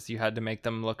TV, is you had to make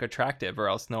them look attractive, or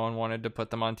else no one wanted to put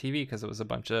them on TV because it was a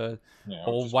bunch of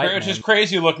old white men. Which is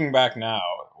crazy looking back now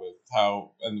with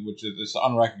how, and which is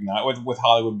unrecognized with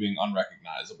Hollywood being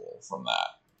unrecognizable from that.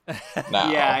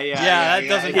 Now. That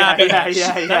doesn't happen. That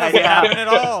doesn't happen at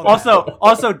all.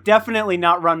 Also, definitely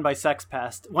not run by Sex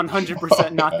Pest.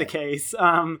 100% not the case.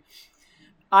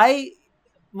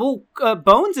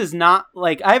 Bones is not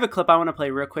like, I have a clip I want to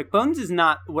play real quick. Bones is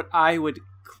not what I would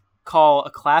call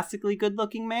a classically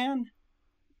good-looking man,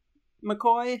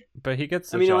 McCoy. But he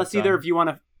gets. Unless either of you want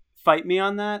to fight me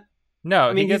on that.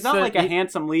 No, he's not like a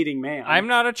handsome leading man. I'm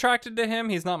not attracted to him.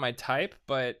 He's not my type,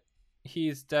 but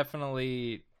he's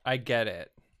definitely. I get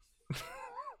it.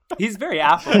 He's very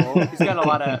affable. He's got a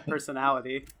lot of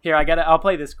personality. Here, I'll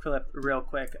play this clip real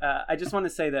quick. I just want to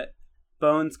say that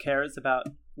Bones cares about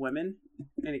women,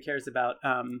 and he cares about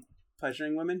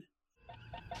pleasuring women.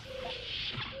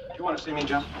 You want to see me,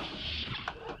 Jim?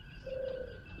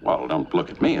 Well, don't look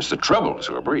at me. It's the Troubles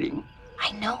who are breeding.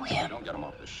 I know him. Don't get him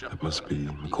off the ship. That must be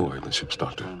McCoy, the ship's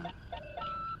doctor.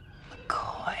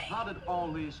 McCoy. How did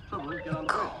all these Troubles get on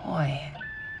the McCoy.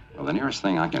 Well, the nearest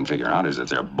thing I can figure out is that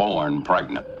they're born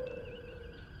pregnant,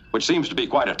 which seems to be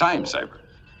quite a time saver.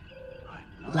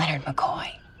 Leonard McCoy.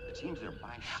 It seems they're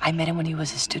buying. I met him when he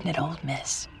was a student at Old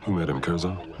Miss. Who met him,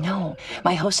 Curzon? No,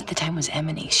 my host at the time was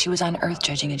Emily. She was on Earth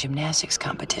judging a gymnastics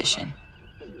competition.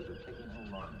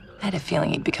 I had a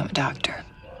feeling he'd become a doctor.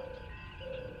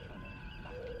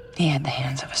 He had the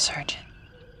hands of a surgeon.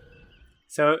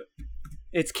 So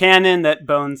it's canon that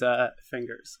Bones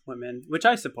fingers women, which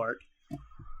I support.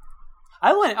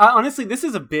 Honestly, this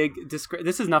is a big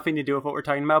this is nothing to do with what we're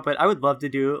talking about, but I would love to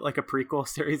do like a prequel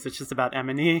series that's just about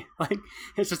Emily. Like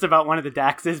it's just about one of the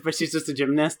Daxes, but she's just a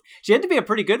gymnast. She had to be a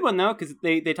pretty good one though, because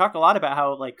they talk a lot about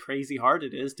how like crazy hard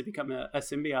it is to become a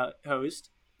symbiote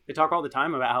host. They talk all the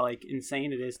time about how like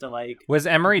insane it is to like. Was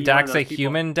Emery Dax a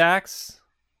human Dax?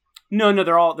 No,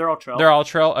 they're all Trill. They're all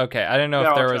Trill. Okay, I didn't know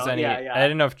if there was Trill. any. Yeah. I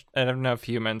didn't know if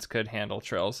humans could handle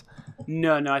Trills.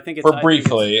 No, I think it's for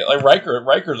briefly. Like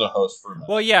Riker's a host for a minute.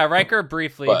 Well, yeah, Riker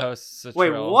briefly hosts a Wait,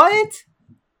 Trill. what?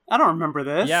 I don't remember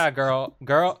this. Yeah, girl,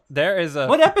 there is a.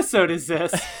 What episode is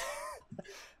this?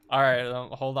 All right,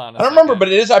 hold on. I don't remember, but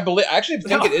it is. I actually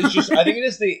think it is just. I think it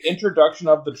is the introduction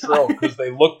of the Trill because they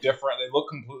look different. They look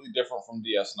completely different from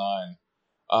DS9.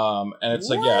 And it's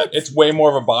like, yeah, it's way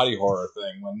more of a body horror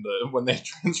thing when they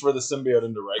transfer the symbiote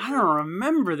into Riker. I don't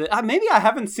remember that. Maybe I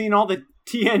haven't seen all the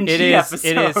TNG episodes.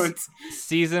 It is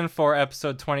season 4,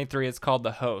 episode 23. It's called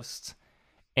The Host,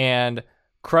 and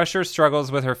Crusher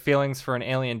struggles with her feelings for an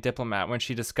alien diplomat when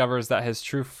she discovers that his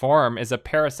true form is a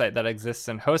parasite that exists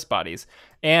in host bodies,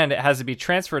 and it has to be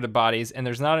transferred to bodies, and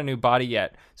there's not a new body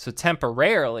yet, so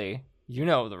temporarily, you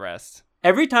know the rest.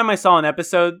 Every time I saw an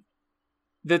episode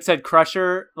that said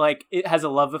Crusher, like it has a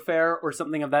love affair or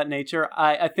something of that nature,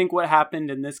 I think what happened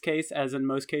in this case, as in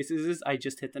most cases, is I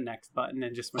just hit the next button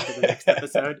and just went to the next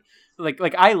episode. Like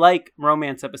I like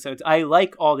romance episodes. I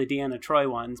like all the Deanna Troi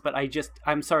ones, but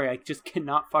I'm sorry, I just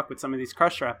cannot fuck with some of these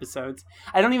Crusher episodes.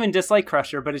 I don't even dislike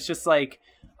Crusher, but it's just like,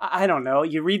 I don't know.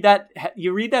 You read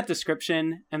that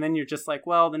description and then you're just like,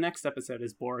 well, the next episode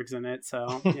is Borg's in it.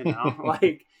 So, you know,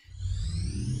 like,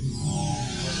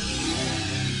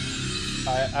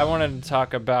 I wanted to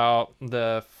talk about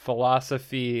the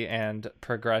philosophy and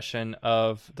progression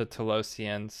of the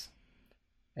Telosians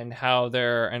and how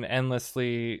they're an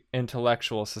endlessly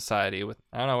intellectual society.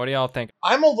 I don't know, what do y'all think?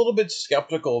 I'm a little bit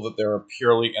skeptical that they're a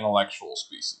purely intellectual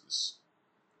species,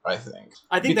 I think.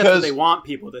 That's what they want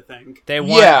people to think. They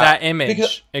want that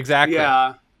image. Exactly.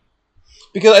 Yeah.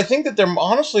 Because I think that they're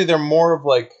more of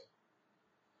like,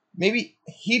 maybe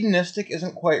hedonistic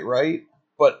isn't quite right,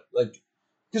 but like,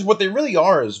 because what they really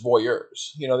are is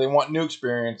voyeurs. You know, they want new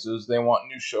experiences. They want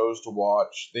new shows to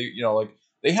watch. They, you know, like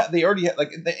they already have,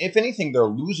 like, if anything, they're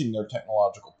losing their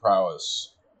technological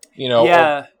prowess. You know,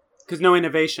 yeah, because no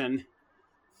innovation.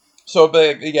 So,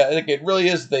 but yeah, like, it really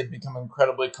is. They've become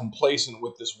incredibly complacent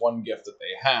with this one gift that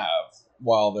they have,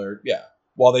 while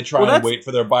they try and wait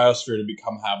for their biosphere to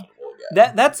become habitable.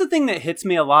 That's the thing that hits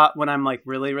me a lot when I'm like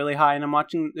really, really high and I'm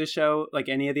watching this show, like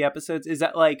any of the episodes, is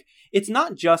that like it's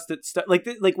not just that stuff like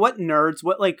what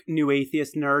like new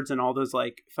atheist nerds and all those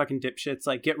like fucking dipshits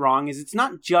like get wrong is it's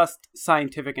not just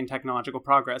scientific and technological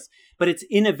progress, but it's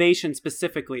innovation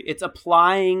specifically. It's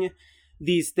applying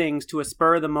these things to a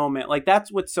spur of the moment. Like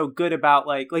that's what's so good about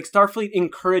like Starfleet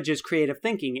encourages creative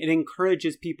thinking. It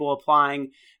encourages people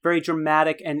applying very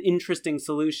dramatic and interesting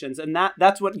solutions, and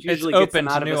that's what usually gets them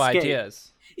out of a scrape.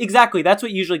 Ideas. Exactly, that's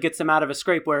what usually gets them out of a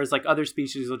scrape. Whereas like other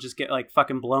species will just get like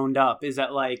fucking blown up. Is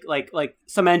that like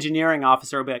some engineering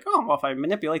officer will be like, oh well, if I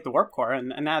manipulate the warp core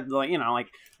and add like, you know, like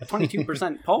a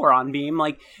 22% polaron beam,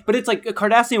 like, but it's like a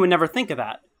Cardassian would never think of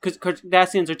that because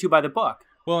Cardassians are too by the book.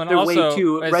 Well, and they're also, way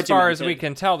too as regimented. far as we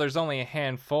can tell, there's only a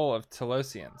handful of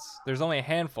Telosians. There's only a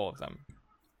handful of them.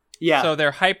 Yeah. So they're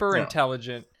hyper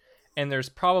intelligent, and there's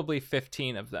probably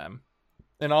 15 of them,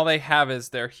 and all they have is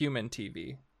their human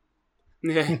TV.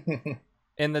 Yeah.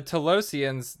 And the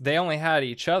Telosians, they only had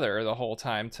each other the whole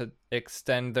time to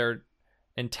extend their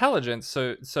intelligence.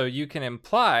 So you can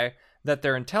imply that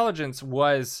their intelligence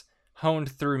was honed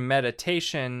through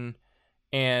meditation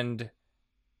and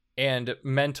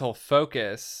mental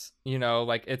focus, you know,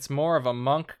 like it's more of a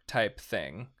monk type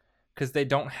thing because they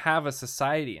don't have a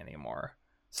society anymore.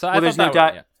 So I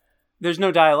thought there's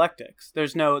no dialectics.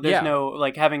 There's no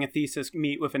like having a thesis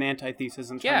meet with an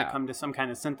antithesis and trying to come to some kind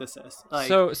of synthesis. Like,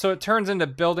 so it turns into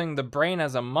building the brain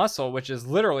as a muscle, which is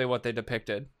literally what they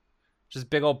depicted. Just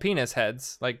big old penis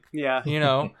heads, like, you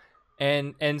know,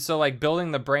 and so like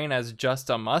building the brain as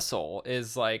just a muscle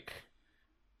is like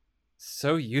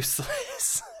so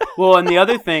useless. Well, and the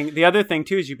other thing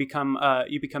too is you become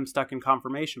stuck in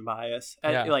confirmation bias.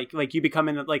 Like you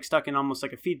become stuck in almost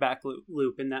like a feedback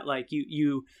loop, in that like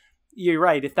you're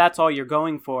right. If that's all you're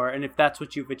going for, and if that's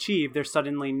what you've achieved, there's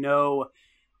suddenly no,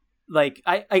 like,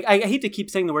 I hate to keep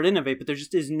saying the word innovate, but there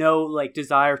just is no like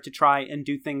desire to try and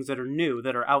do things that are new,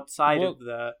 that are outside of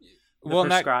the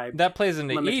prescribed that plays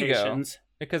into limitations. Ego.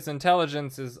 Because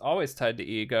intelligence is always tied to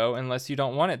ego, unless you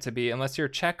don't want it to be. Unless you're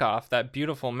Chekhov, that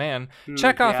beautiful man.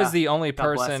 Chekhov is the only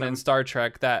person in Star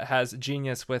Trek that has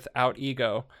genius without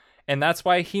ego. And that's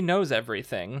why he knows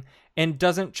everything. and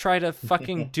doesn't try to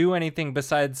fucking do anything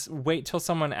besides wait till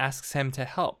someone asks him to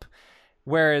help.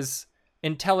 Whereas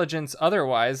intelligence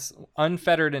otherwise,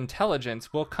 unfettered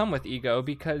intelligence, will come with ego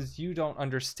because you don't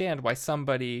understand why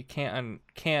somebody can't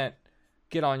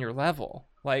get on your level.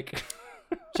 Like...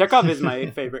 Chekhov is my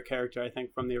favorite character, I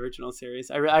think, from the original series.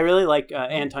 I really like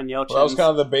Anton Yelchin. Well, that was kind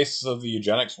of the basis of the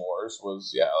eugenics wars.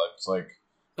 Was it's like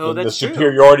the that's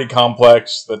superiority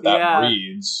complex that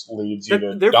breeds leads you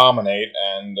to they're dominate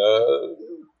and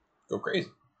go crazy.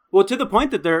 Well, to the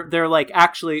point that they're like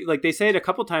actually, like they say it a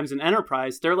couple times in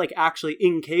Enterprise, they're like actually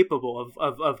incapable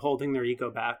of holding their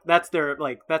ego back. That's their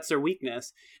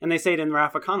weakness, and they say it in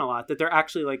Wrath of Khan a lot that they're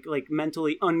actually like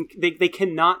mentally they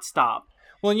cannot stop.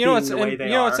 Well,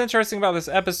 what's interesting about this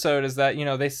episode is that,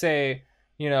 they say,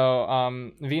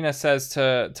 Vina says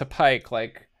to Pike,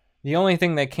 like, the only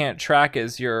thing they can't track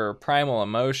is your primal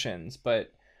emotions.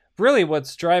 But really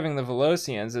what's driving the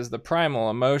Velocians is the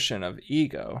primal emotion of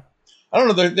ego. I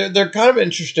don't know. They're kind of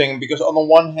interesting because on the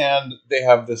one hand, they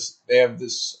have this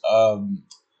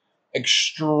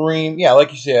extreme,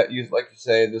 like you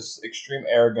say, this extreme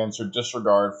arrogance or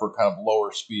disregard for kind of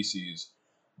lower species.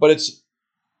 But it's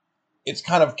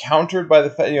kind of countered by the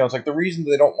fact, it's like the reason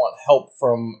they don't want help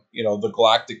from, the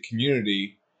galactic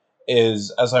community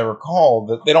is, as I recall,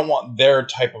 that they don't want their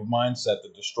type of mindset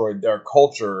that destroyed their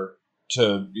culture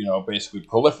to, basically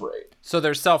proliferate. So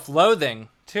they're self-loathing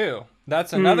too.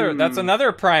 That's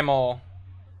another primal.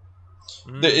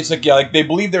 It's like they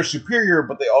believe they're superior,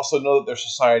 but they also know that their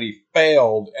society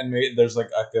failed, and there's I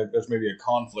feel like there's maybe a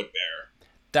conflict there.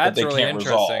 That's that really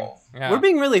interesting. Yeah. We're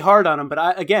being really hard on him, but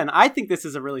I think this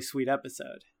is a really sweet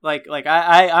episode.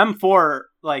 I'm for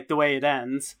the way it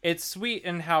ends. It's sweet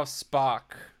in how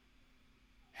Spock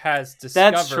has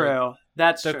discovered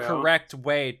That's the true. correct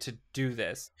way to do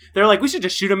this. They're like, we should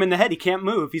just shoot him in the head. He can't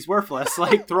move. He's worthless.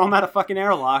 Throw him out a fucking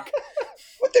airlock.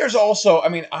 But there's also,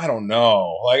 I don't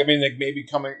know.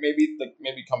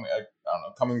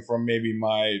 Coming from maybe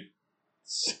my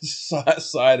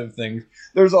side of things,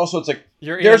 there's also, it's like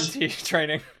your EMT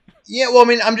training. Yeah, well,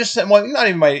 I'm just saying, not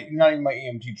even my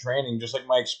EMT training, just like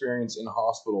my experience in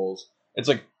hospitals. It's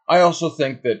like I also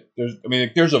think that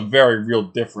there's a very real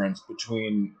difference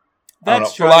between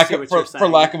for lack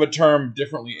of a term,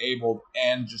 differently abled,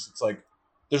 and just it's like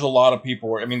there's a lot of people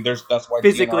where that's why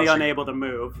physically unable to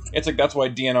move. It's like that's why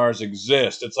DNRs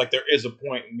exist. It's like there is a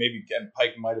point, and maybe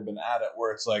Pike might have been at it,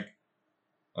 where it's like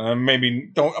maybe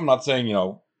don't. I'm not saying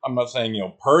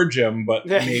purge him, but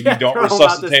maybe don't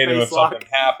resuscitate him if something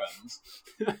happens.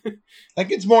 Like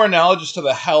it's more analogous to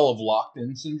the hell of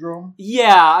locked-in syndrome.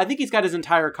 Yeah, I think he's got his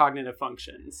entire cognitive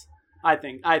functions. I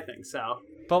think so.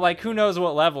 But who knows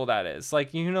what level that is?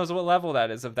 Who knows what level that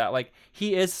is of that?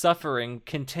 He is suffering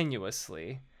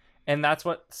continuously, and that's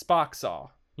what Spock saw.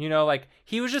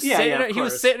 He was just he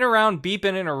was sitting around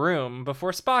beeping in a room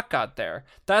before Spock got there.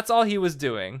 That's all he was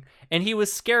doing, and he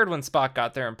was scared when Spock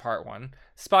got there in part 1.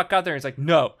 Spock got there and he's like,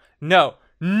 no,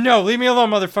 leave me alone,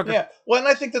 motherfucker. Yeah, well, and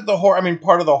I think that the horror,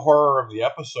 part of the horror of the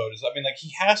episode is,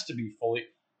 he has to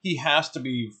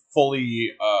be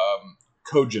fully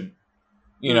cogent,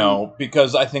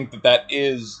 because I think that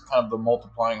is kind of the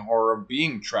multiplying horror of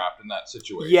being trapped in that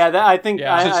situation. Yeah, I think.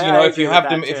 Yeah. If you have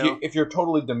if you're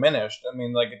totally diminished,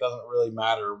 it doesn't really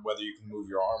matter whether you can move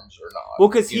your arms or not. Well,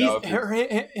 because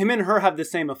him and her have the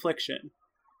same affliction.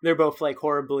 They're both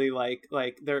horribly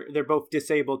they're both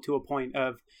disabled to a point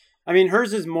of.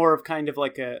 Hers is more of kind of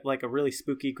like a really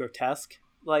spooky, grotesque.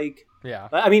 Yeah.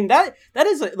 That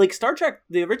is Star Trek.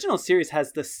 The original series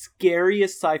has the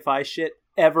scariest sci-fi shit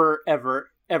ever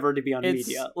to be on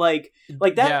media. That.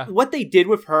 Yeah. What they did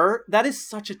with her, that is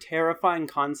such a terrifying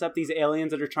concept. These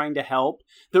aliens that are trying to help,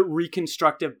 that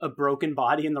reconstruct a broken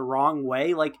body in the wrong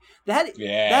way. That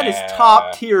is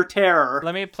top tier terror.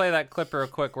 Let me play that clip real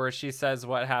quick where she says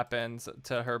what happens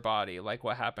to her body.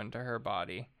 What happened to her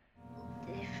body.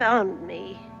 They found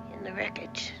me in the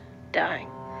wreckage, dying.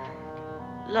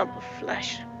 Lump of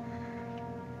flesh.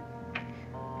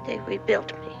 They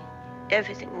rebuilt me.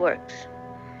 Everything works.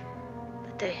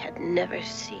 But they had never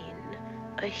seen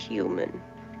a human.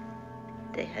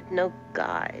 They had no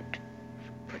guide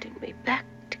for putting me back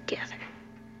together.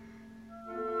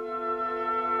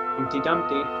 Humpty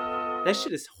Dumpty. That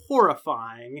shit is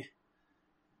horrifying.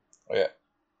 Oh, yeah.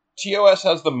 TOS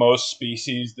has the most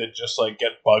species that just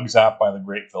get bug zapped by the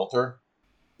Great Filter.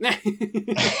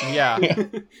 Yeah.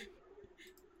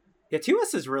 Yeah,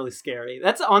 TOS is really scary.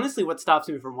 That's honestly what stops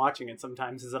me from watching it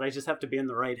sometimes, is that I just have to be in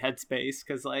the right headspace.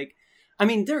 Because,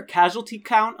 their casualty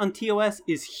count on TOS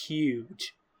is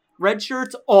huge. Red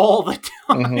shirts all the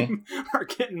time are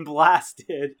getting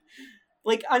blasted.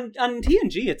 like on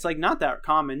TNG, it's like not that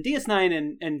common.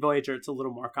 DS9 and Voyager, it's a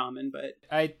little more common, but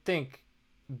I think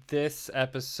this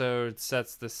episode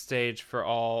sets the stage for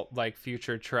all like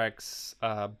future Trek's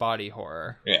body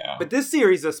horror. Yeah. But this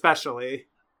series especially.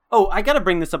 Oh, I gotta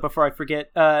bring this up before I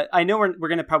forget. I know we're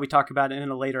gonna probably talk about it in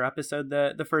a later episode,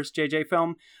 the first JJ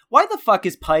film. Why the fuck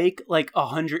is Pike like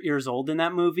 100 years old in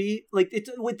that movie? Like, it's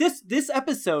with this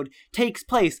episode takes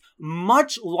place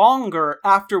much longer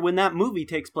after when that movie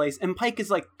takes place, and Pike is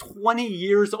like 20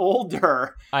 years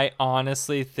older. I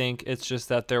honestly think it's just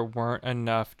that there weren't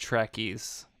enough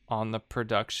Trekkies on the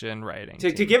production writing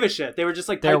to give a shit. They were just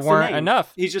like, there Pike's weren't the name.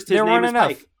 enough. He's just there his weren't name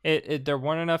enough. is Pike. There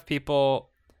weren't enough people.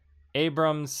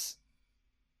 Abrams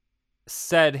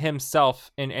said himself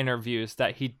in interviews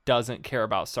that he doesn't care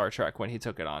about Star Trek when he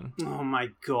took it on. Oh my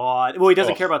god. Well, he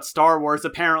doesn't care about Star Wars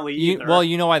apparently either. Well,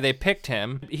 you know why they picked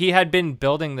him. He had been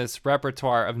building this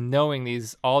repertoire of knowing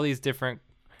all these different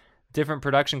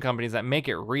production companies that make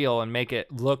it real and make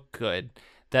it look good.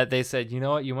 That they said, you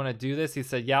know what, you want to do this? He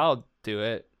said, yeah, I'll do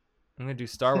it. I'm gonna do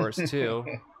Star Wars too.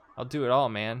 I'll do it all,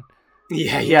 man.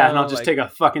 Yeah, and I'll just take a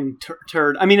fucking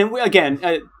turd. I mean, again,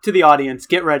 to the audience,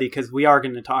 get ready because we are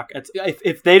going to talk.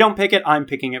 If they don't pick it, I'm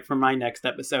picking it for my next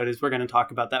episode. Is we're going to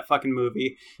talk about that fucking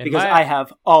movie because I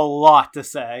have a lot to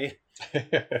say.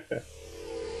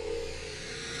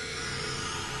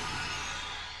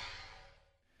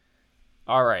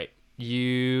 All right,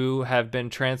 you have been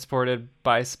transported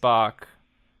by Spock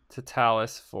to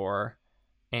Talos 4,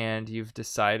 and you've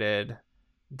decided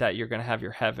that you're going to have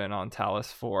your heaven on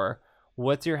Talos 4.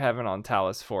 What's your heaven on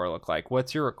Talos 4 look like?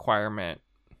 What's your requirement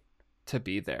to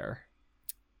be there?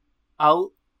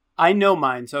 I know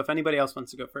mine, so if anybody else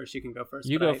wants to go first, you can go first.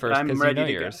 You go first because you know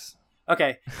yours. Go.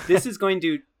 Okay, this is going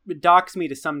to dox me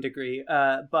to some degree,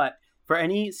 but for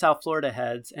any South Florida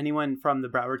heads, anyone from the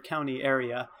Broward County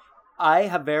area, I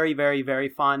have very, very, very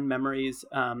fond memories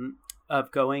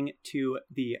of going to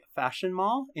the Fashion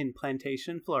Mall in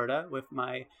Plantation, Florida with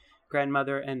my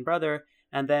grandmother and brother.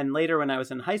 And then later when I was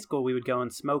in high school, we would go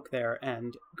and smoke there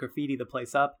and graffiti the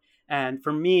place up. And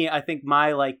for me, I think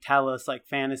my like Talos like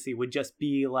fantasy would just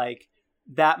be like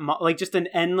that mall, like just an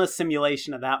endless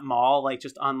simulation of that mall, like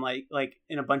just on like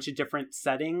in a bunch of different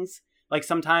settings. Like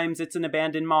sometimes it's an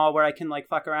abandoned mall where I can like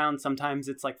fuck around. Sometimes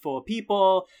it's like full of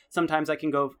people. Sometimes I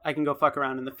can go fuck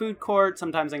around in the food court.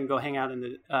 Sometimes I can go hang out in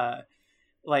the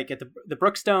like at the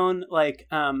Brookstone. Like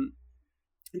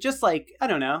just like, I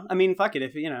don't know. I mean, fuck it.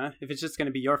 If it's just going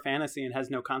to be your fantasy and has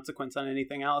no consequence on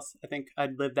anything else, I think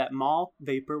I'd live that mall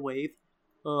vaporwave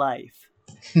life.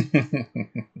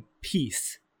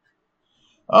 Peace.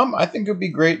 I think it'd be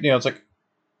great. It's like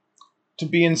to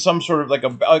be in some sort of like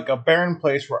a barren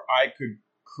place where I could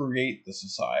create the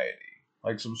society,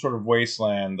 like some sort of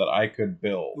wasteland that I could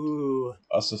build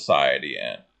a society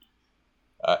in.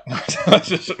 That's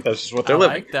just what they're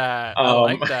living. Like that. I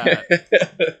like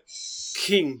that.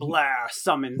 King Blair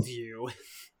summons you.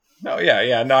 No,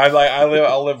 yeah. No,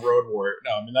 I'll live Road Warrior.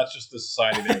 No, I mean that's just the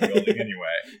society they're building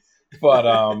anyway. But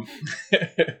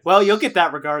well, you'll get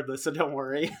that regardless, so don't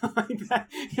worry.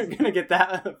 You're gonna get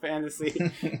that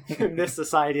fantasy in this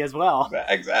society as well.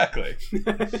 Exactly.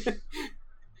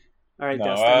 All right, no,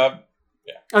 Dustin.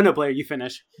 Yeah. Oh no, Blair, you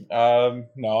finish. No,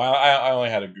 I only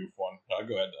had a goof one.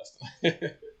 Go ahead,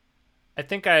 Dustin. I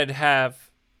think I'd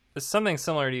have something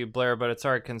similar to you, Blair, but it's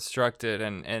already constructed,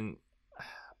 and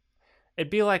it'd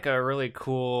be like a really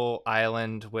cool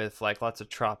island with like lots of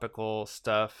tropical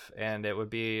stuff, and it would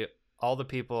be all the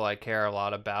people I care a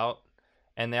lot about,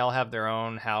 and they all have their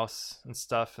own house and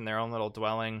stuff and their own little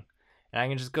dwelling, and I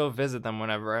can just go visit them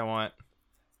whenever I want.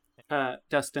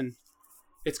 Dustin,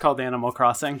 it's called Animal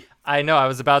Crossing. I know. I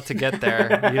was about to get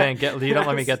there. You don't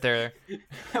let me get there.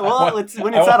 Well, when it's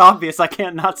that obvious, I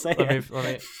can't not say it. I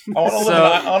want to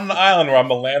live on an island where I'm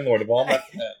the landlord of all my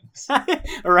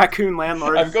friends. A raccoon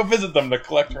landlord. I'd go visit them to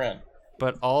collect rent.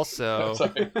 But also,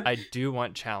 I do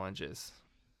want challenges.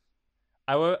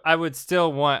 I would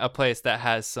still want a place that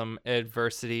has some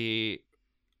adversity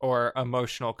or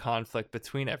emotional conflict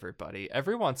between everybody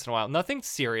every once in a while. Nothing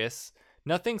serious,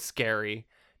 nothing scary.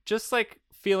 Just like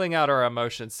feeling out our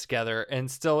emotions together and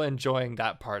still enjoying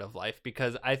that part of life,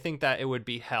 because I think that it would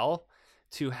be hell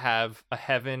to have a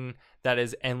heaven that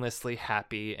is endlessly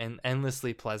happy and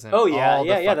endlessly pleasant. Oh yeah, all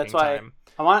yeah. That's why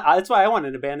that's why I want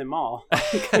an abandoned mall.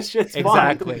 Because shit's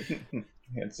exactly. Fun.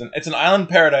 It's an island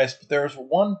paradise, but there's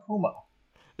one puma.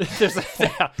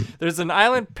 There's an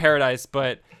island paradise,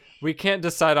 but We can't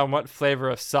decide on what flavor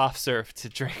of soft serve to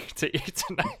eat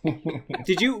tonight.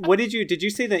 Did you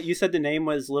say that you said the name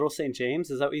was Little St.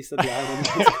 James? Is that what you said the island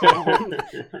was called?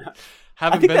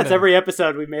 I think that's every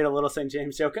episode we've made a Little St.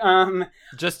 James joke.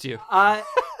 Just you.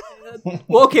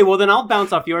 Well, okay, well then I'll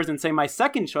bounce off yours and say my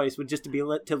second choice would just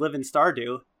to live in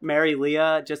Stardew. Marry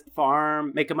Leah, just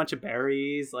farm, make a bunch of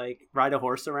berries, like ride a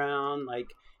horse around, like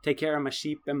take care of my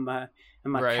sheep and my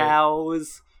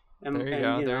cows. And,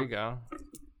 there you go.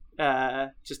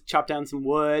 Just chop down some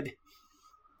wood.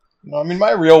 No, I mean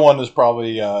my real one is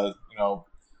probably a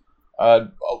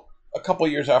couple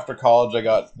years after college. I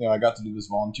got to do this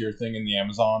volunteer thing in the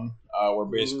Amazon, where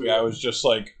basically I was just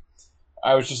like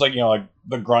like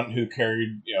the grunt who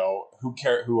carried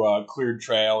cleared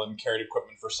trail and carried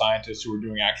equipment for scientists who were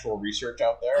doing actual research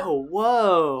out there. Oh,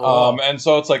 whoa! And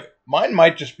so it's like mine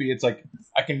might just be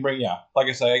I can bring like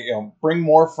I say bring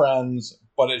more friends,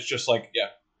 but it's just like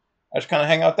I just kind of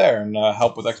hang out there and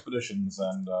help with expeditions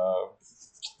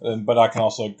but I can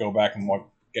also go back and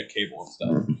get cable and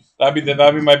stuff. That'd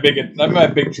be my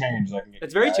big change.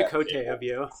 It's very Chakotay of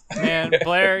you, man.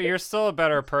 Blair, you're still a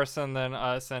better person than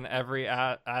us in every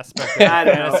aspect. Of I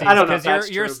don't know if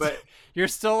that's you're true, but you're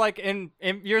still like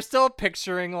you're still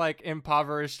picturing like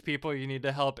impoverished people you need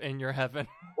to help in your heaven.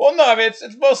 Well, no, I mean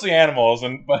it's mostly animals,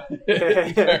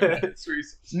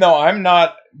 no, I'm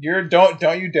not.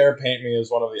 Don't you dare paint me as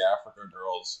one of the Africa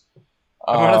girls.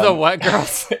 One of the what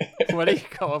girls? What do you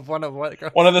call it? One of what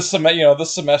girls? One of the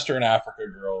semester in Africa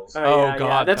girls. God,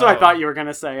 yeah. That's what I thought you were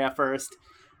gonna say at first.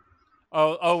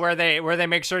 Oh, where they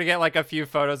make sure to get like a few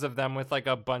photos of them with like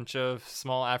a bunch of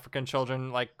small African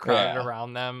children like crowded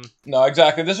around them. No,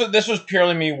 exactly. This was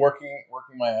purely me working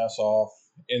my ass off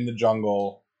in the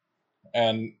jungle,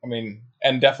 and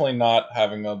definitely not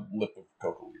having a lip of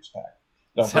coca leaves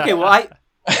packed. Okay, well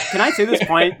can I say this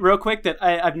point real quick that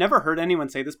I've never heard anyone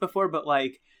say this before, but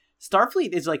like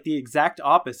Starfleet is like the exact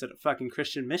opposite of fucking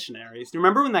Christian missionaries. Do you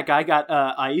remember when that guy got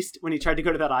iced when he tried to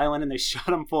go to that island and they shot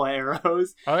him full of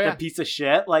arrows? Oh yeah, that piece of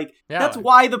shit. Like that's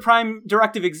why the Prime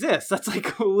Directive exists. That's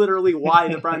like literally why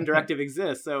the Prime Directive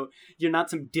exists. So you're not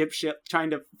some dipshit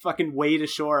trying to fucking wade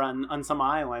ashore on some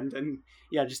island and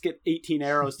just get 18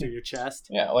 arrows through your chest.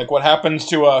 Yeah, like what happens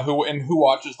to who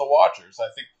watches the Watchers? I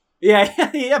think.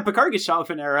 Yeah. Picard gets shot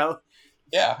with an arrow.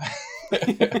 Yeah.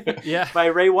 Yeah. By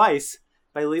Ray Weiss.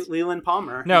 By Leland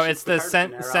Palmer. No, it's the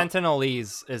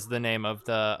Sentinelese is the name of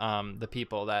the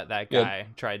people that guy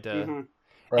tried to. Mm-hmm.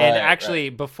 Right, and actually,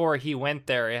 before he went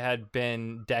there, it had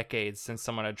been decades since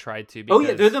someone had tried to.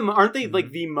 Because... Oh yeah, aren't they like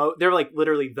the most? They're like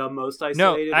literally the most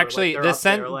isolated. No, actually, like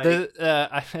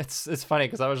it's funny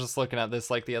because I was just looking at this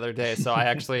like the other day, so I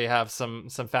actually have some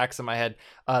facts in my head.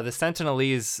 The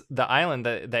Sentinelese, the island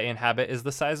that they inhabit, is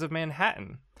the size of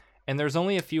Manhattan, and there's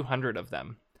only a few hundred of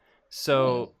them,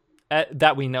 so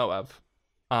that we know of.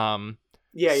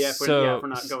 If we're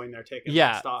not going there taking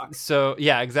stock. So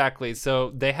yeah, exactly.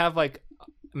 So they have like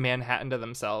Manhattan to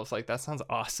themselves. Like that sounds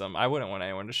awesome. I wouldn't want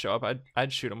anyone to show up.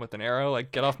 I'd shoot them with an arrow.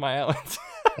 Like get off my island.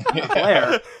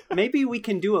 Blair, maybe we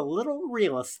can do a little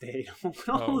real estate, a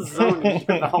little zoning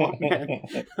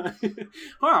development.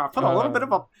 Put a little bit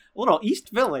of a little East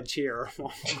Village here.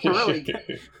 Really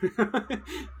good.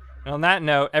 On that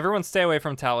note, everyone stay away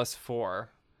from Talos 4.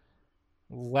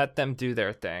 Let them do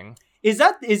their thing. Is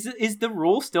the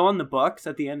rule still in the books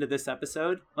at the end of this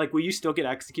episode? Like, will you still get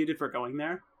executed for going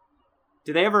there?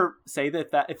 Do they ever say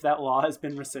that if that law has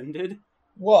been rescinded?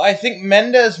 Well, I think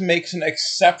Mendez makes an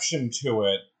exception to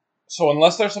it. So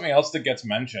unless there's something else that gets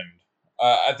mentioned,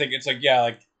 I think it's like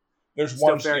there's still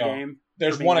one fair game.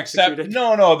 There's one exception.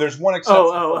 No, there's one exception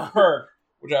for Kirk,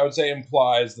 which I would say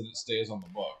implies that it stays on the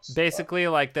books. Basically,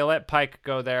 like they let Pike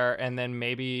go there, and then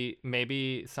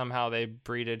maybe somehow they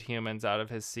breeded humans out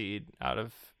of his seed, out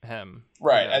of him.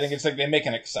 Right. I think it's like they make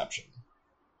an exception.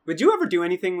 Would you ever do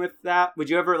anything with that? Would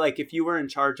you ever, like, if you were in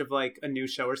charge of, like, a new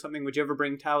show or something, would you ever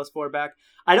bring Talos 4 back?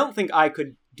 I don't think I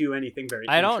could do anything very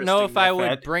I don't know if I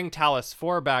would bring Talos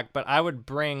 4 back, but I would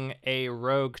bring a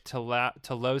rogue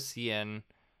Talosian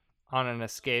on an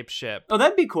escape ship. Oh,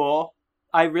 that'd be cool.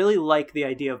 I really like the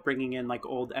idea of bringing in like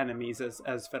old enemies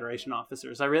as Federation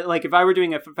officers. I really like if I were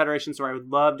doing a Federation story, I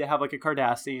would love to have like a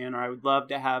Cardassian, or I would love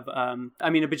to have a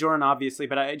Bajoran obviously,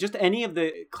 but just any of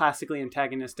the classically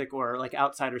antagonistic or like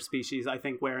outsider species. I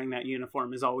think wearing that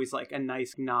uniform is always like a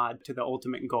nice nod to the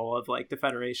ultimate goal of like the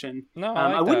Federation. No,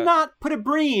 I would not put a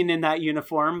Breen in that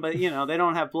uniform, but they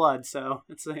don't have blood, so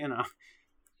it's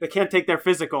they can't take their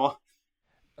physical.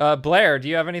 Blair, do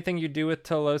you have anything you do with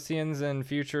Talosians in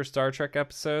future Star Trek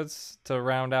episodes to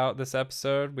round out this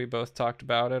episode? We both talked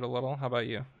about it a little. How about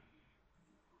you?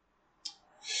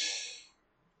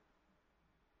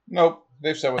 Nope.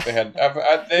 They've said what they had.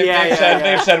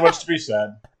 They've said what's to be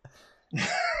said.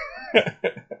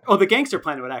 Oh, the gangster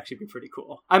planet would actually be pretty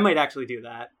cool. I might actually do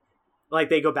that. Like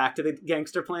they go back to the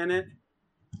gangster planet.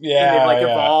 Yeah. And they've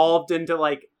evolved into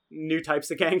new types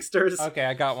of gangsters. Okay,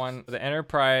 I got one. The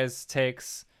Enterprise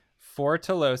takes 4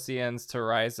 Telosians to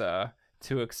Risa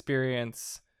to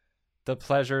experience the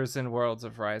pleasures and worlds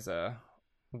of Risa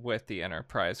with the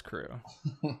Enterprise crew.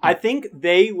 I think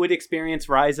they would experience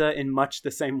Risa in much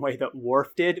the same way that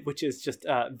Worf did, which is just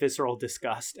visceral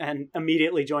disgust and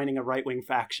immediately joining a right-wing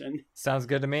faction. Sounds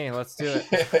good to me. Let's do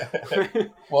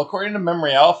it. Well, according to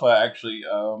Memory Alpha, actually,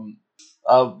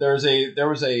 there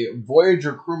was a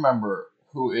Voyager crew member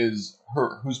whose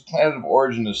planet of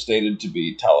origin is stated to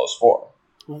be Talos 4.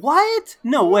 What?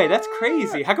 No way, that's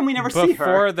crazy. How come we never see her?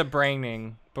 Before the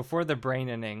braining. Well,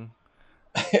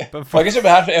 I guess it would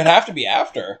have to be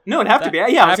after. No, it'd have to be.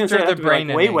 Yeah, I was going to say after the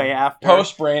be way after.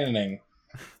 Post-braining.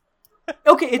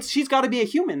 Okay, she's got to be a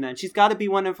human then. She's got to be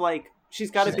one of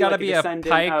she's got to be a descendant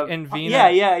Pike of, and Vina.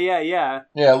 Yeah.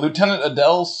 Lieutenant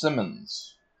Adele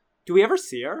Simmons. Do we ever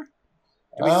see her?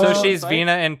 So she's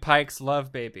Vina and Pike's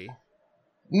love baby.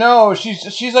 No, she's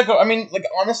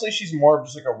honestly, she's more of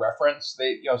just a reference.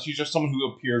 She's just someone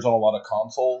who appears on a lot of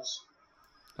consoles.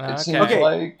 It seems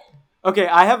like. Okay,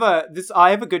 I have a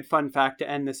good fun fact to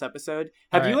end this episode.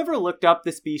 Have you ever looked up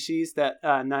the species that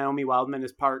Naomi Wildman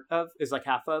is part of? Is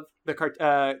half of the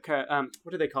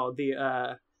what are they called?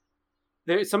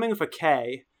 There's something with a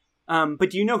K. But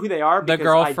do you know who they are? The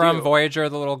girl from Voyager,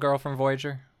 the little girl from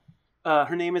Voyager.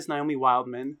 Her name is Naomi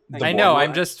Wildman. I know.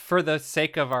 I'm just for the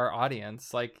sake of our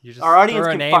audience. Our audience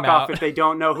can fuck off if they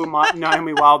don't know who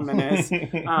Naomi Wildman is.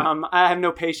 I have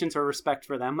no patience or respect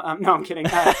for them. No, I'm kidding.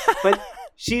 But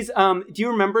she's. Do you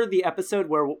remember the episode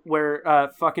where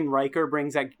fucking Riker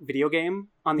brings that video game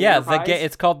on the Enterprise?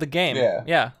 It's called The Game.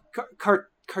 Yeah.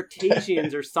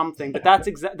 Cartesians or something, but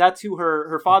that's who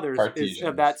her father is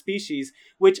of that species,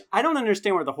 which I don't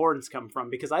understand where the horns come from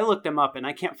because I looked them up and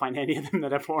I can't find any of them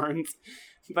that have horns.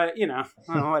 But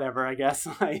whatever, I guess.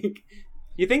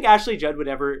 You think Ashley Judd would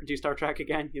ever do Star Trek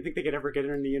again? You think they could ever get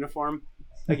her in the uniform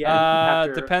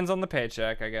again? Depends on the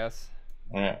paycheck, I guess.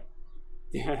 Yeah,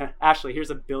 Ashley, here's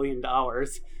 $1 billion. I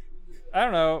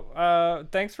don't know.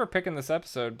 Thanks for picking this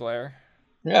episode, Blair.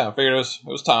 Yeah, I figured it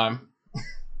was time.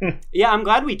 Yeah, I'm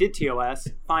glad we did TOS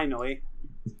finally.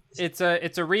 It's a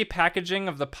repackaging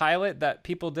of the pilot that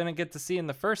people didn't get to see in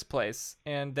the first place,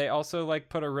 and they also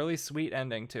put a really sweet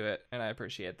ending to it, and I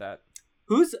appreciate that.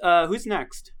 Who's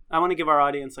next? I want to give our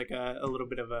audience a little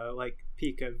bit of a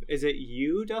peek of. Is it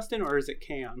you, Dustin, or is it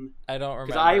Cam? I don't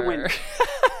remember. Because I went.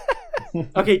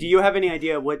 Okay, do you have any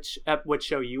idea which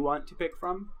show you want to pick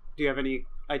from? Do you have any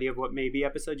idea of what maybe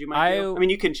episode you might do? I mean,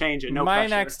 you can change it. No pressure. My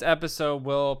next episode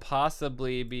will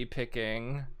possibly be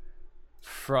picking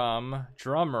from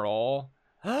drumroll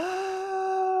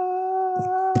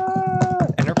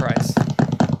Enterprise.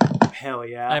 Hell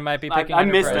yeah! I might be picking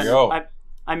Enterprise.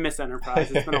 I miss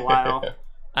Enterprise. It's been a while.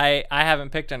 I haven't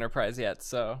picked Enterprise yet,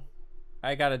 so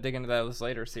I gotta dig into those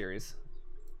later series.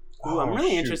 Ooh, I'm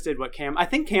really interested what Cam... I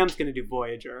think Cam's going to do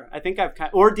Voyager. I think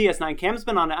or DS9. Cam's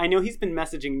been on... I know he's been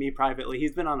messaging me privately.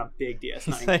 He's been on a big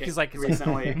DS9 he's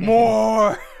recently.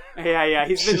 More! Yeah.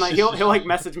 He's been he'll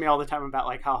message me all the time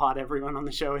about how hot everyone on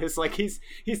the show is.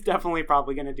 He's definitely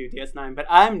probably going to do DS9. But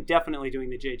I'm definitely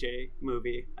doing the JJ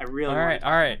movie. I really want to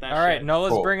talk about that shit.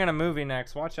 Nola's bringing a movie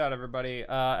next. Watch out, everybody.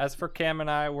 As for Cam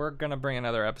and I, we're going to bring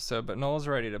another episode. But Nola's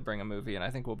ready to bring a movie, and I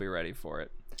think we'll be ready for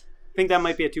it. Think that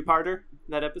might be a 2-parter,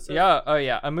 that episode? Yeah, oh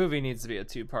yeah, a movie needs to be a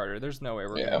 2-parter. There's no way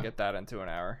we're going to get that into an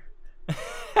hour. A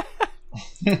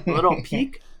little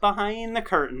peek behind the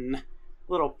curtain. A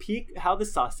little peek how the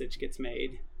sausage gets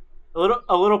made.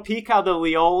 A little peek how the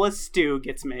Leola stew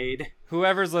gets made.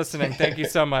 Whoever's listening, thank you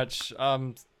so much.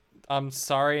 I'm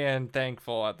sorry and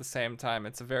thankful at the same time.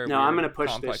 It's a very I'm going to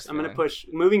push this. I'm going to push.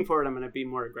 Moving forward, I'm going to be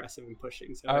more aggressive in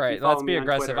pushing. So all right, let's be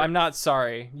aggressive. Twitter, I'm not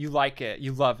sorry. You like it.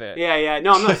 You love it. Yeah.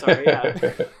 No, I'm not sorry.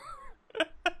 Yeah.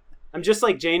 I'm just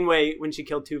like Janeway when she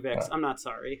killed Tuvix. I'm not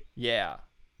sorry. Yeah.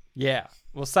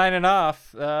 Well, signing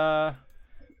off.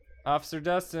 Officer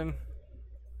Dustin.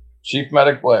 Chief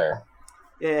Medic Blair.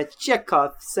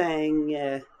 Chekhov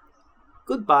saying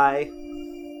goodbye.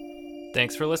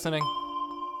 Thanks for listening.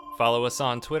 Follow us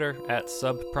on Twitter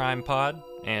 @SubPrimePod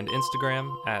and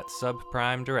Instagram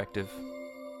 @SubPrimeDirective.